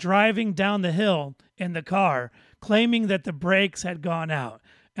by driving down the hill in the car, claiming that the brakes had gone out.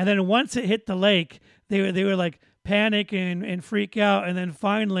 And then once it hit the lake, they were like panic and freak out, and then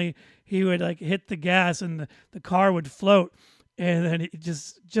finally he would like hit the gas and the car would float, and then it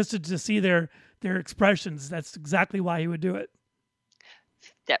just to see their expressions. That's exactly why he would do it.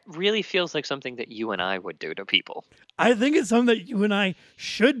 That really feels like something that you and I would do to people. I think it's something that you and I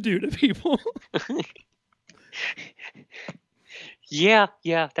should do to people. Yeah,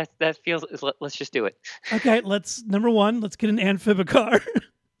 that feels. Let's just do it. Okay, number one, let's get an amphibicar.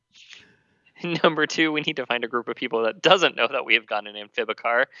 Number two, we need to find a group of people that doesn't know that we have gotten an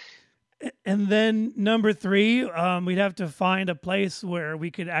amphibicar. And then number three, we'd have to find a place where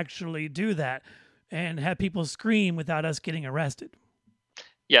we could actually do that and have people scream without us getting arrested.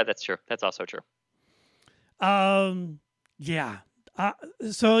 Yeah, that's true. That's also true. Yeah.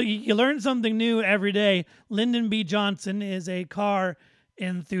 So you learn something new every day. Lyndon B. Johnson is a car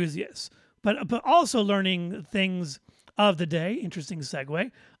enthusiast, but also learning things of the day. Interesting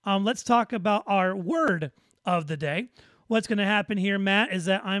segue. Let's talk about our word of the day. What's going to happen here, Matt, is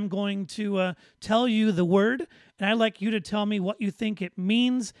that I'm going to tell you the word, and I'd like you to tell me what you think it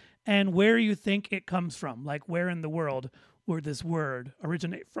means and where you think it comes from, like where in the world would this word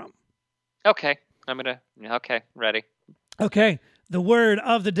originate from. Okay, ready. Okay, the word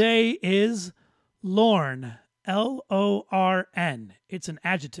of the day is lorn, Lorn. It's an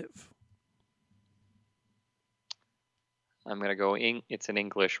adjective. I'm gonna go. It's an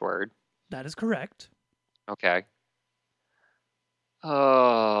English word. That is correct. Okay.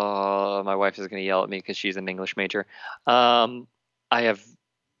 Oh, my wife is gonna yell at me because she's an English major. I have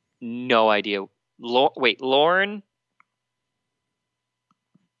no idea. Wait, Lorn?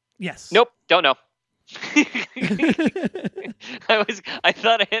 Yes. Nope, don't know. I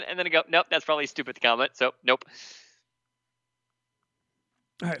thought I hit and then I go, nope, that's probably a stupid comment. So nope.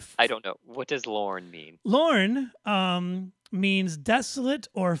 All right. I don't know. What does Lorne mean? Lorne means desolate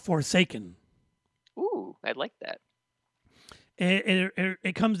or forsaken. Ooh, I like that.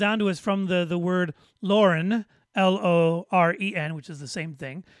 It comes down to us from the word Loren, Loren, which is the same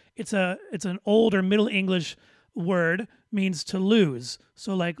thing. It's an old or Middle English word, means to lose.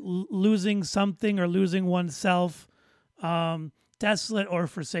 So like losing something or losing oneself, desolate or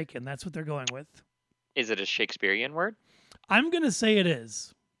forsaken. That's what they're going with. Is it a Shakespearean word? I'm gonna say it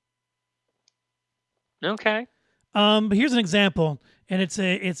is. Okay. But here's an example, and it's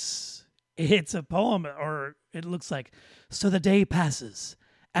a poem, or it looks like. So the day passes,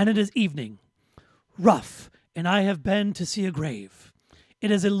 and it is evening. Rough, and I have been to see a grave.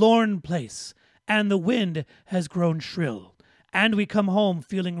 It is a lorn place, and the wind has grown shrill, and we come home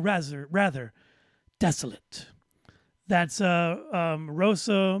feeling rather desolate. That's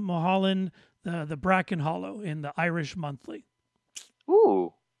Rosa Mulholland, the Bracken Hollow in the Irish Monthly.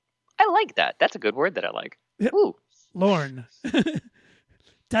 Ooh, I like that. That's a good word that I like. Yep. Ooh. Lorne.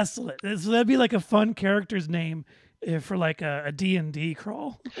 Desolate. So that'd be like a fun character's name for like a D&D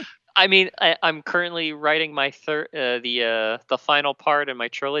crawl. I mean, I'm currently writing my the final part in my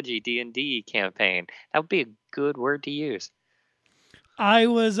trilogy D&D campaign. That would be a good word to use. I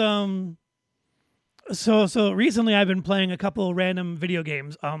was so recently I've been playing a couple random video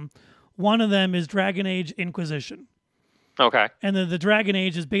games. One of them is Dragon Age Inquisition. Okay. And the Dragon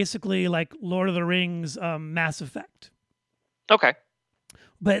Age is basically like Lord of the Rings, Mass Effect. Okay.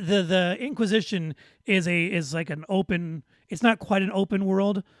 But the Inquisition is like an open. It's not quite an open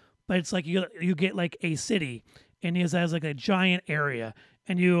world, but it's like you get like a city, and it has like a giant area,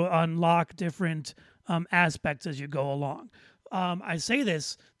 and you unlock different aspects as you go along. I say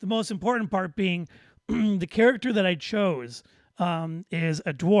this, the most important part being the character that I chose is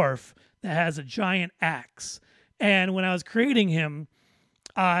a dwarf that has a giant axe. And when I was creating him,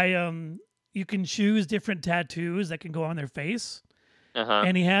 you can choose different tattoos that can go on their face. Uh-huh.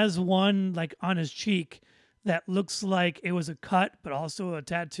 And he has one like on his cheek that looks like it was a cut, but also a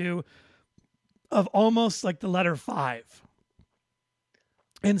tattoo of almost like the letter 5.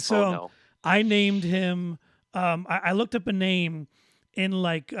 And so no. I named him. I looked up a name in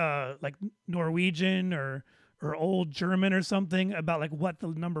like Norwegian or old German or something about like what the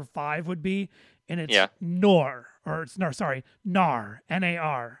number 5 would be, and it's Nor, or it's Nar. Sorry, Nar,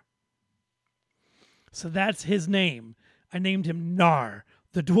 Nar. So that's his name. I named him Nar,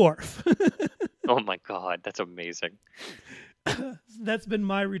 the dwarf. Oh my god, that's amazing. That's been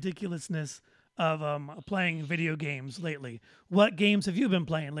my ridiculousness of playing video games lately. What games have you been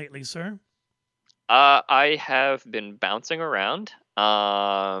playing lately, sir? I have been bouncing around.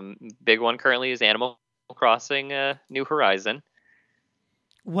 Big one currently is Animal Crossing New Horizon.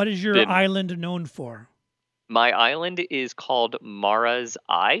 What is your island known for? My island is called Mara's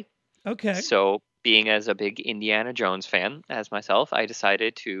Eye. Okay. So, being as a big Indiana Jones fan as myself, I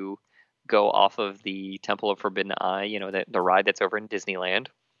decided to go off of the Temple of Forbidden Eye, you know, the ride that's over in Disneyland.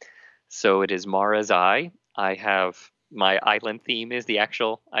 So it is Mara's Eye. I have my island theme is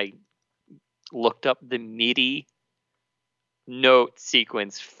I looked up the MIDI note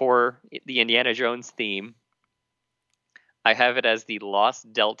sequence for the Indiana Jones theme. I have it as the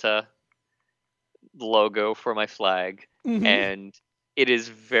Lost Delta logo for my flag. Mm-hmm. And it is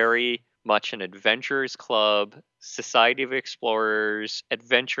very much an Adventurers Club, Society of Explorers,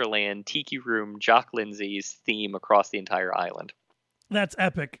 Adventureland, Tiki Room, Jock Lindsay's theme across the entire island. That's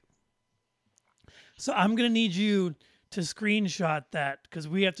epic. So I'm going to need you to screenshot that because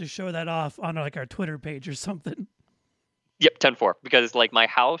we have to show that off on like our Twitter page or something. Yep, 10-4. Because like my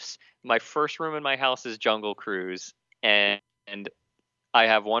first room in my house is Jungle Cruise, and I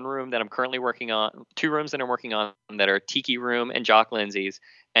have one room that I'm currently working on, 2 rooms that I'm working on that are Tiki Room and Jock Lindsay's,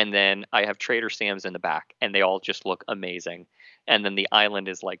 and then I have Trader Sam's in the back, and they all just look amazing. And then the island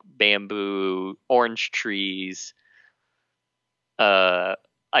is like bamboo, orange trees.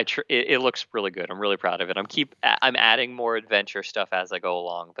 It looks really good. I'm really proud of it. I'm adding more adventure stuff as I go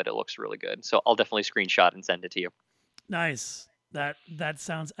along, but it looks really good. So I'll definitely screenshot and send it to you. Nice. That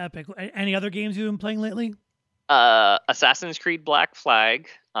sounds epic. Any other games you've been playing lately? Assassin's Creed Black Flag,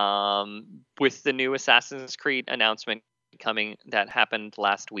 with the new Assassin's Creed announcement coming that happened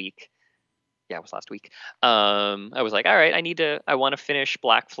last week. Yeah, it was last week. I was like, all right, I want to finish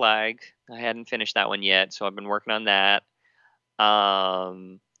Black Flag. I hadn't finished that one yet, so I've been working on that.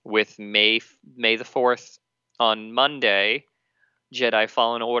 With May the 4th on Monday, Jedi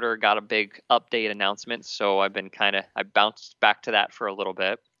Fallen Order got a big update announcement, so I bounced back to that for a little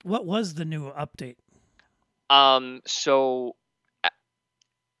bit. What was the new update? So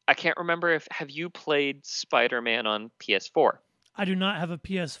I can't remember have you played Spider-Man on PS4? I do not have a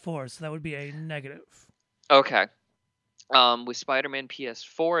PS4, so that would be a negative. Okay. With Spider-Man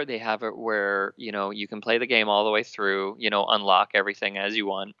PS4, they have it where, you can play the game all the way through, unlock everything as you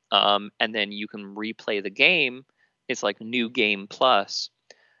want. And then you can replay the game. It's like New Game Plus.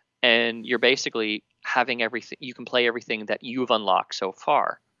 And you're basically having everything, you can play everything that you've unlocked so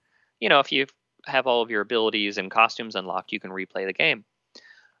far. If you have all of your abilities and costumes unlocked, you can replay the game.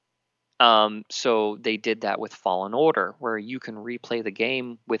 So they did that with Fallen Order, where you can replay the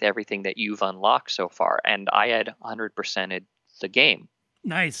game with everything that you've unlocked so far. And I had 100%ed the game.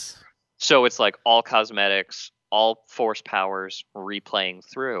 Nice. So it's like all cosmetics, all force powers, replaying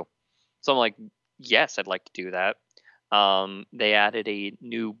through. So I'm like, yes, I'd like to do that. They added a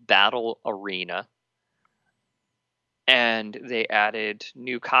new battle arena. And they added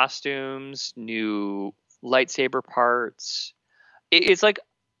new costumes, new lightsaber parts. It's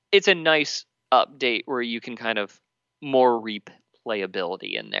a nice update where you can kind of more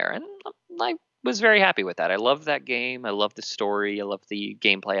replayability in there. And I was very happy with that. I love that game. I love the story. I love the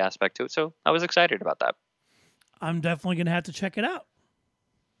gameplay aspect to it. So I was excited about that. I'm definitely going to have to check it out.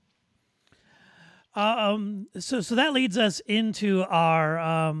 So that leads us into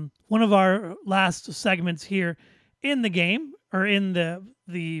our one of our last segments here in the game, or in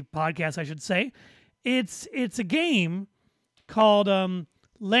the podcast, I should say. It's a game called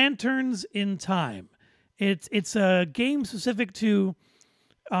Lanterns in Time. It's a game specific to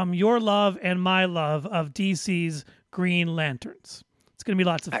your love and my love of DC's Green Lanterns. It's going to be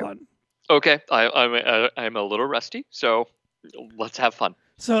lots of fun. Okay, I'm a little rusty, so let's have fun.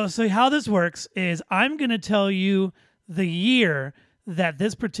 So how this works is I'm going to tell you the year that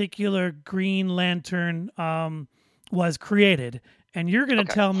this particular Green Lantern was created, and you're going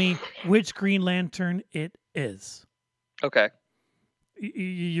to tell me which Green Lantern it is. Okay.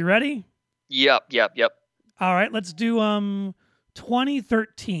 You ready? Yep. All right, let's do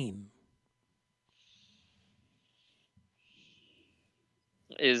 2013.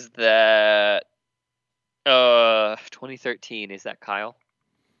 Is that 2013? Is that Kyle?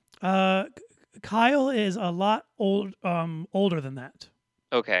 Kyle is a lot older than that.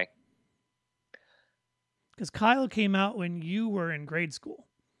 Okay. Because Kyle came out when you were in grade school.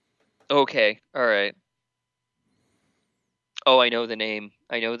 Okay. All right. Oh, I know the name,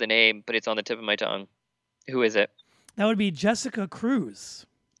 but it's on the tip of my tongue. Who is it? That would be Jessica Cruz.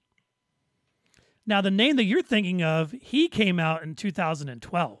 Now, the name that you're thinking of, he came out in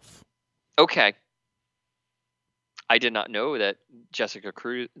 2012. Okay. I did not know that Jessica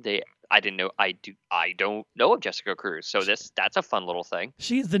Cruz. I didn't know. I don't know of Jessica Cruz. So that's a fun little thing.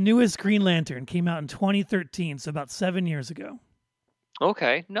 She's the newest Green Lantern. Came out in 2013, so about 7 years ago.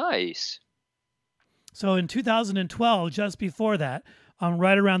 Okay, nice. So in 2012, just before that,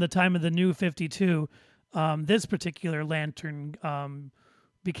 right around the time of the New 52, this particular Lantern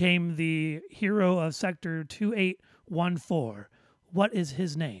became the hero of Sector 2814. What is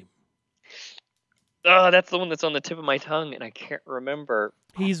his name? Oh, that's the one that's on the tip of my tongue, and I can't remember.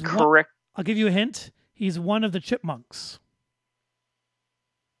 He's correct. I'll give you a hint. He's one of the Chipmunks.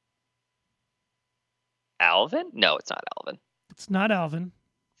 Alvin? No, it's not Alvin. It's not Alvin.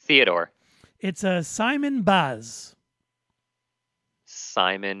 Theodore. It's Simon Baz.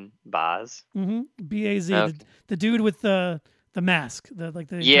 Simon Baz. Mm-hmm. B-A-Z. Okay. The dude with the mask.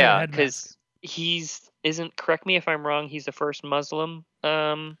 Yeah, because correct me if I'm wrong, he's the first Muslim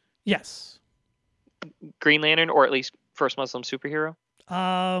yes. Green Lantern, or at least first Muslim superhero?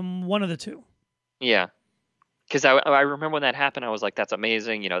 One of the two. Yeah. Because I remember when that happened, I was like, that's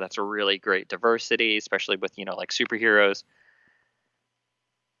amazing. That's a really great diversity, especially with, like superheroes.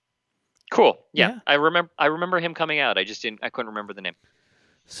 Cool. Yeah. I remember him coming out. I couldn't remember the name.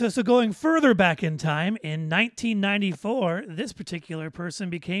 So going further back in time, in 1994, this particular person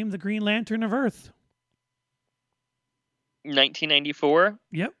became the Green Lantern of Earth. 1994?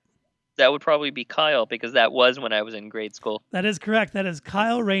 Yep. That would probably be Kyle, because that was when I was in grade school. That is correct. That is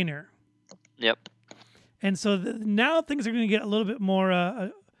Kyle Rayner. Yep. And so now things are going to get a little bit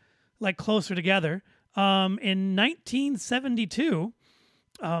more closer together. In 1972,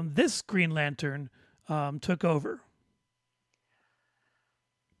 this Green Lantern took over.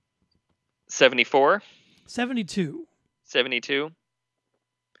 74? 72. 72?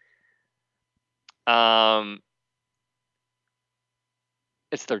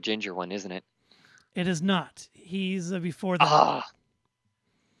 It's their ginger one, isn't it? It is not. He's before that.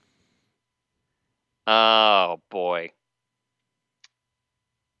 Oh, boy.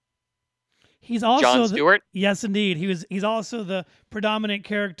 He's also John Stewart? Yes, indeed. He's also the predominant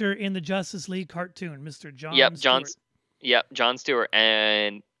character in the Justice League cartoon, Mr. John Stewart. John Stewart.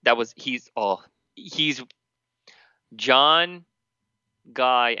 And he's John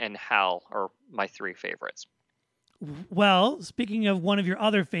Guy, and Hal are my three favorites. Well, speaking of one of your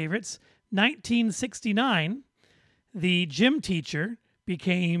other favorites, 1969, the gym teacher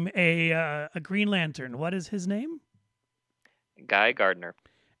became a Green Lantern. What is his name? Guy Gardner.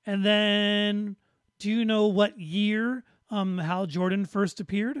 And then, do you know what year Hal Jordan first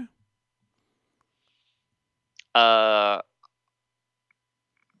appeared?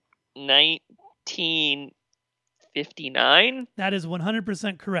 1959. That is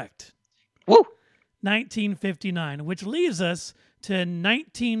 100% correct. Woo! 1959, which leaves us to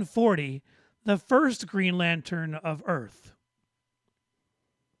 1940, the first Green Lantern of Earth.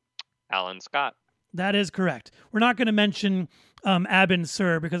 Alan Scott. That is correct. We're not going to mention Abin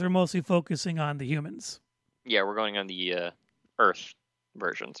Sur because we're mostly focusing on the humans. Yeah, we're going on the Earth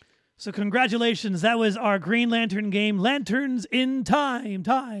versions. So congratulations. That was our Green Lantern game, Lanterns in Time.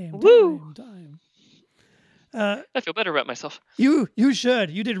 Woo! Time. I feel better about myself. You should.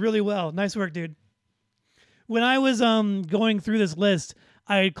 You did really well. Nice work, dude. When I was going through this list,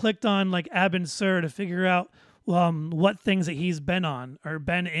 I had clicked on like Abin Sur to figure out what things that he's been on or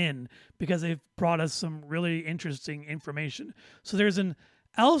been in, because they've brought us some really interesting information. So there's an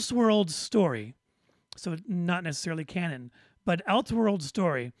Elseworld story, so not necessarily canon, but Elseworld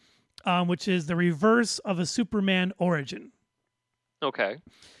story, which is the reverse of a Superman origin. Okay.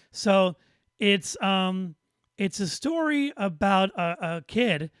 So it's a story about a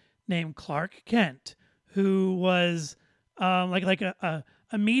kid named Clark Kent who was like a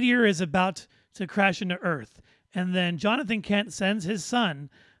meteor is about to crash into Earth. And then Jonathan Kent sends his son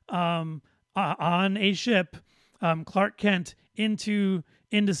on a ship, Clark Kent, into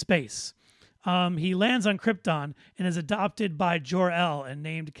space. He lands on Krypton and is adopted by Jor-El and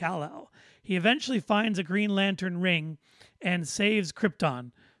named Kal-El. He eventually finds a Green Lantern ring and saves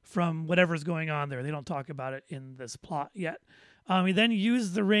Krypton from whatever's going on there. They don't talk about it in this plot yet. He then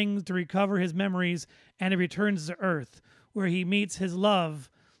uses the ring to recover his memories, and he returns to Earth, where he meets his love,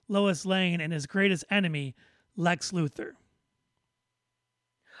 Lois Lane, and his greatest enemy, Lex Luthor.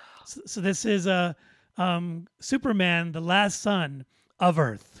 So this is Superman, the last son of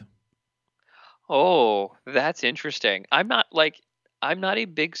Earth. Oh, that's interesting. I'm not a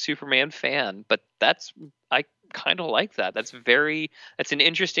big Superman fan, but I kind of like that. That's an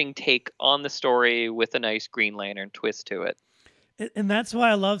interesting take on the story with a nice Green Lantern twist to it. And that's why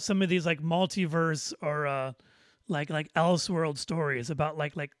I love some of these like multiverse or like Elseworld stories about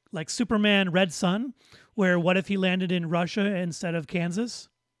like Superman Red Sun, where what if he landed in Russia instead of Kansas?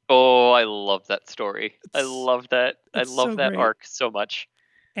 Oh, I love that story. I love that. I love so that great. arc so much.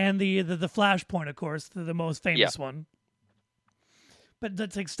 And the Flashpoint, of course, the most famous one. But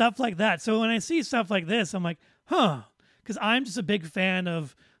that's like stuff like that. So when I see stuff like this, I'm like, huh, because I'm just a big fan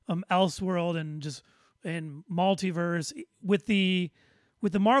of Elseworld and multiverse. With the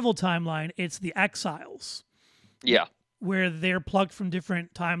Marvel timeline, it's the Exiles. Yeah. Where they're plucked from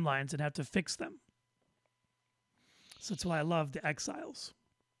different timelines and have to fix them. So that's why I love the Exiles.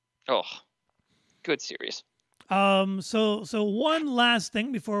 Oh, good series. So one last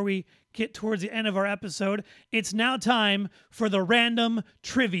thing before we get towards the end of our episode. It's now time for the Random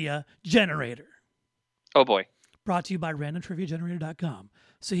Trivia Generator. Oh boy. Brought to you by randomtriviagenerator.com.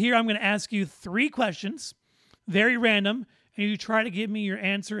 So here I'm going to ask you 3 questions, very random, and you try to give me your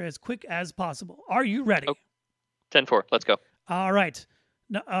answer as quick as possible. Are you ready? Oh, 10-4. Let's go. All right.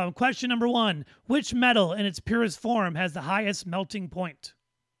 Question number 1. Which metal in its purest form has the highest melting point?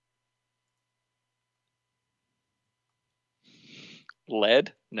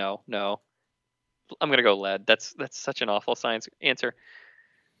 Lead? No. I'm going to go lead. That's such an awful science answer.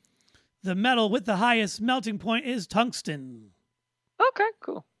 The metal with the highest melting point is tungsten. Okay,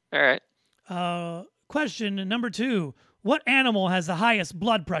 cool. All right. Question number 2. What animal has the highest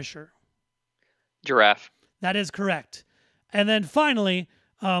blood pressure? Giraffe. That is correct. And then finally,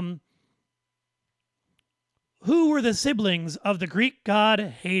 who were the siblings of the Greek god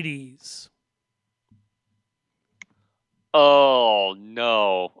Hades? Oh,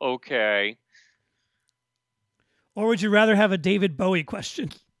 no. Okay. Or would you rather have a David Bowie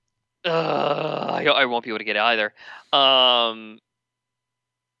question? I won't be able to get it either.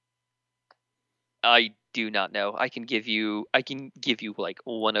 I do not know. I can give you like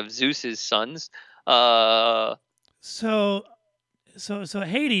one of Zeus's sons. So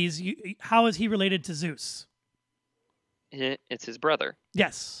Hades, how is he related to Zeus? It's his brother.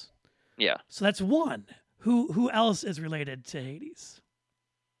 Yes. Yeah. So that's 1. Who else is related to Hades?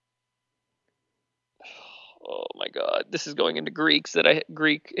 Oh my God, this is going into Greek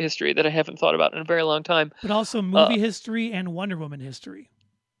history that I haven't thought about in a very long time. But also movie history and Wonder Woman history.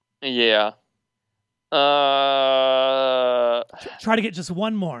 Yeah. Try to get just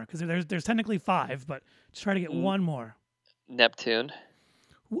one more, because there's technically 5, but just try to get one more. Neptune.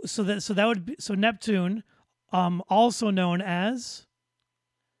 So that would be Neptune, also known as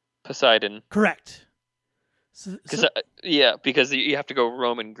Poseidon. correct. Because you have to go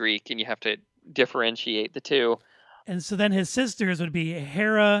Roman Greek and you have to differentiate the two. And so then his sisters would be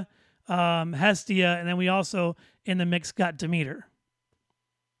Hera, Hestia, and then we also in the mix got Demeter.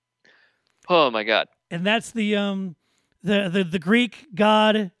 Oh my God! And that's the Greek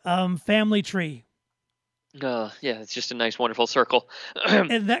god family tree. Yeah, it's just a nice, wonderful circle.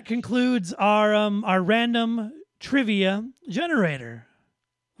 And that concludes our random trivia generator.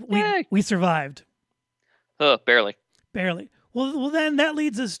 We survived. Barely. Well, then that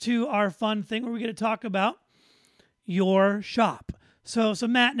leads us to our fun thing where we're going to talk about your shop. So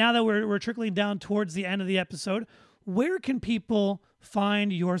Matt, now that we're trickling down towards the end of the episode, where can people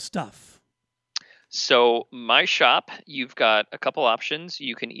find your stuff? So my shop, you've got a couple options.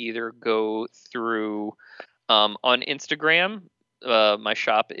 You can either go through on Instagram. My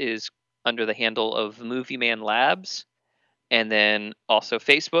shop is under the handle of Movie Man Labs, and then also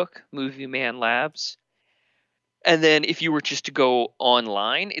Facebook, Movie Man Labs. And then if you were just to go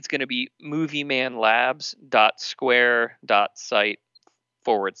online, it's going to be moviemanlabs.square.site /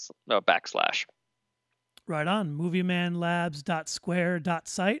 Right on,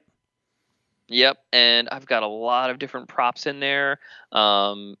 moviemanlabs.square.site. Yep, and I've got a lot of different props in there.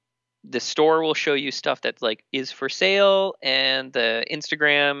 The store will show you stuff that is for sale, and the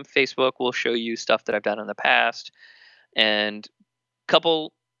Instagram, Facebook will show you stuff that I've done in the past. And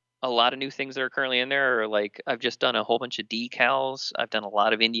a lot of new things that are currently in there are I've just done a whole bunch of decals. I've done a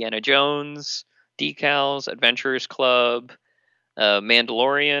lot of Indiana Jones decals, Adventurers Club,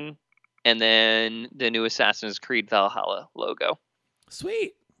 Mandalorian, and then the new Assassin's Creed Valhalla logo.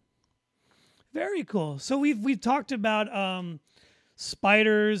 Sweet. Very cool. So we've talked about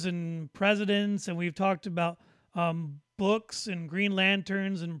spiders and presidents, and we've talked about books and Green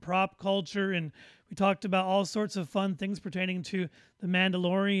Lanterns and prop culture, and we talked about all sorts of fun things pertaining to the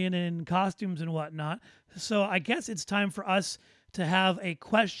Mandalorian and costumes and whatnot. So I guess it's time for us to have a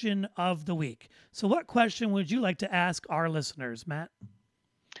question of the week. So what question would you like to ask our listeners, Matt?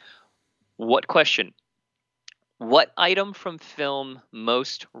 What question? What item from film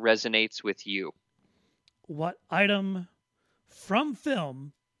most resonates with you? What item from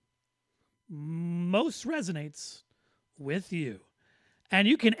film most resonates with you? And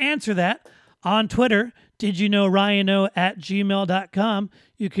you can answer that on Twitter, didyouknowRyanO@gmail.com.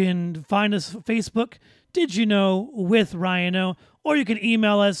 You can find us on Facebook, Did You Know with Ryan O, or you can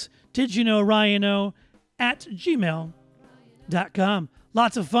email us, didyouknowRyanO@gmail.com.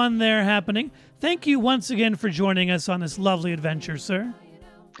 Lots of fun there happening. Thank you once again for joining us on this lovely adventure, sir.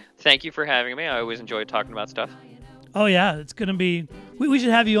 Thank you for having me. I always enjoy talking about stuff. Oh, yeah. It's going to be... We should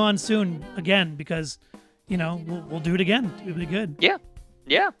have you on soon again because, we'll do it again. It'll be good. Yeah.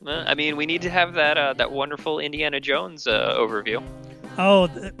 Yeah. I mean, we need to have that wonderful Indiana Jones overview. Oh,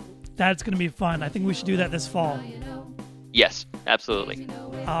 that's going to be fun. I think we should do that this fall. Yes, absolutely.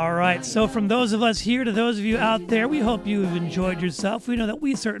 All right. So from those of us here to those of you out there, we hope you have enjoyed yourself. We know that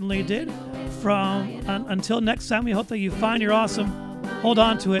we certainly did. Until next time, we hope that you find your awesome, hold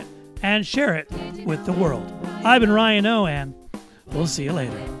on to it, and share it with the world. I've been Ryan O, and we'll see you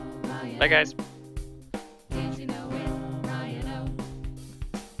later. Bye, guys.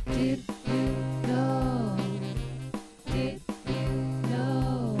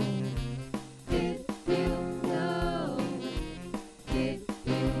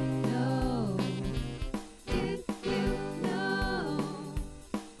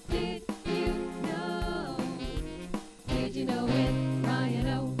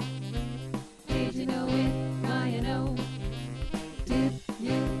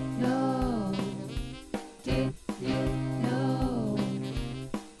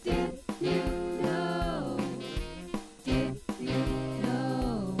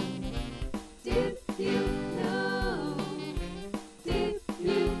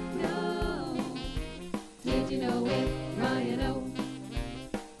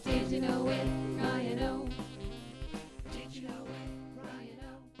 Did you know it?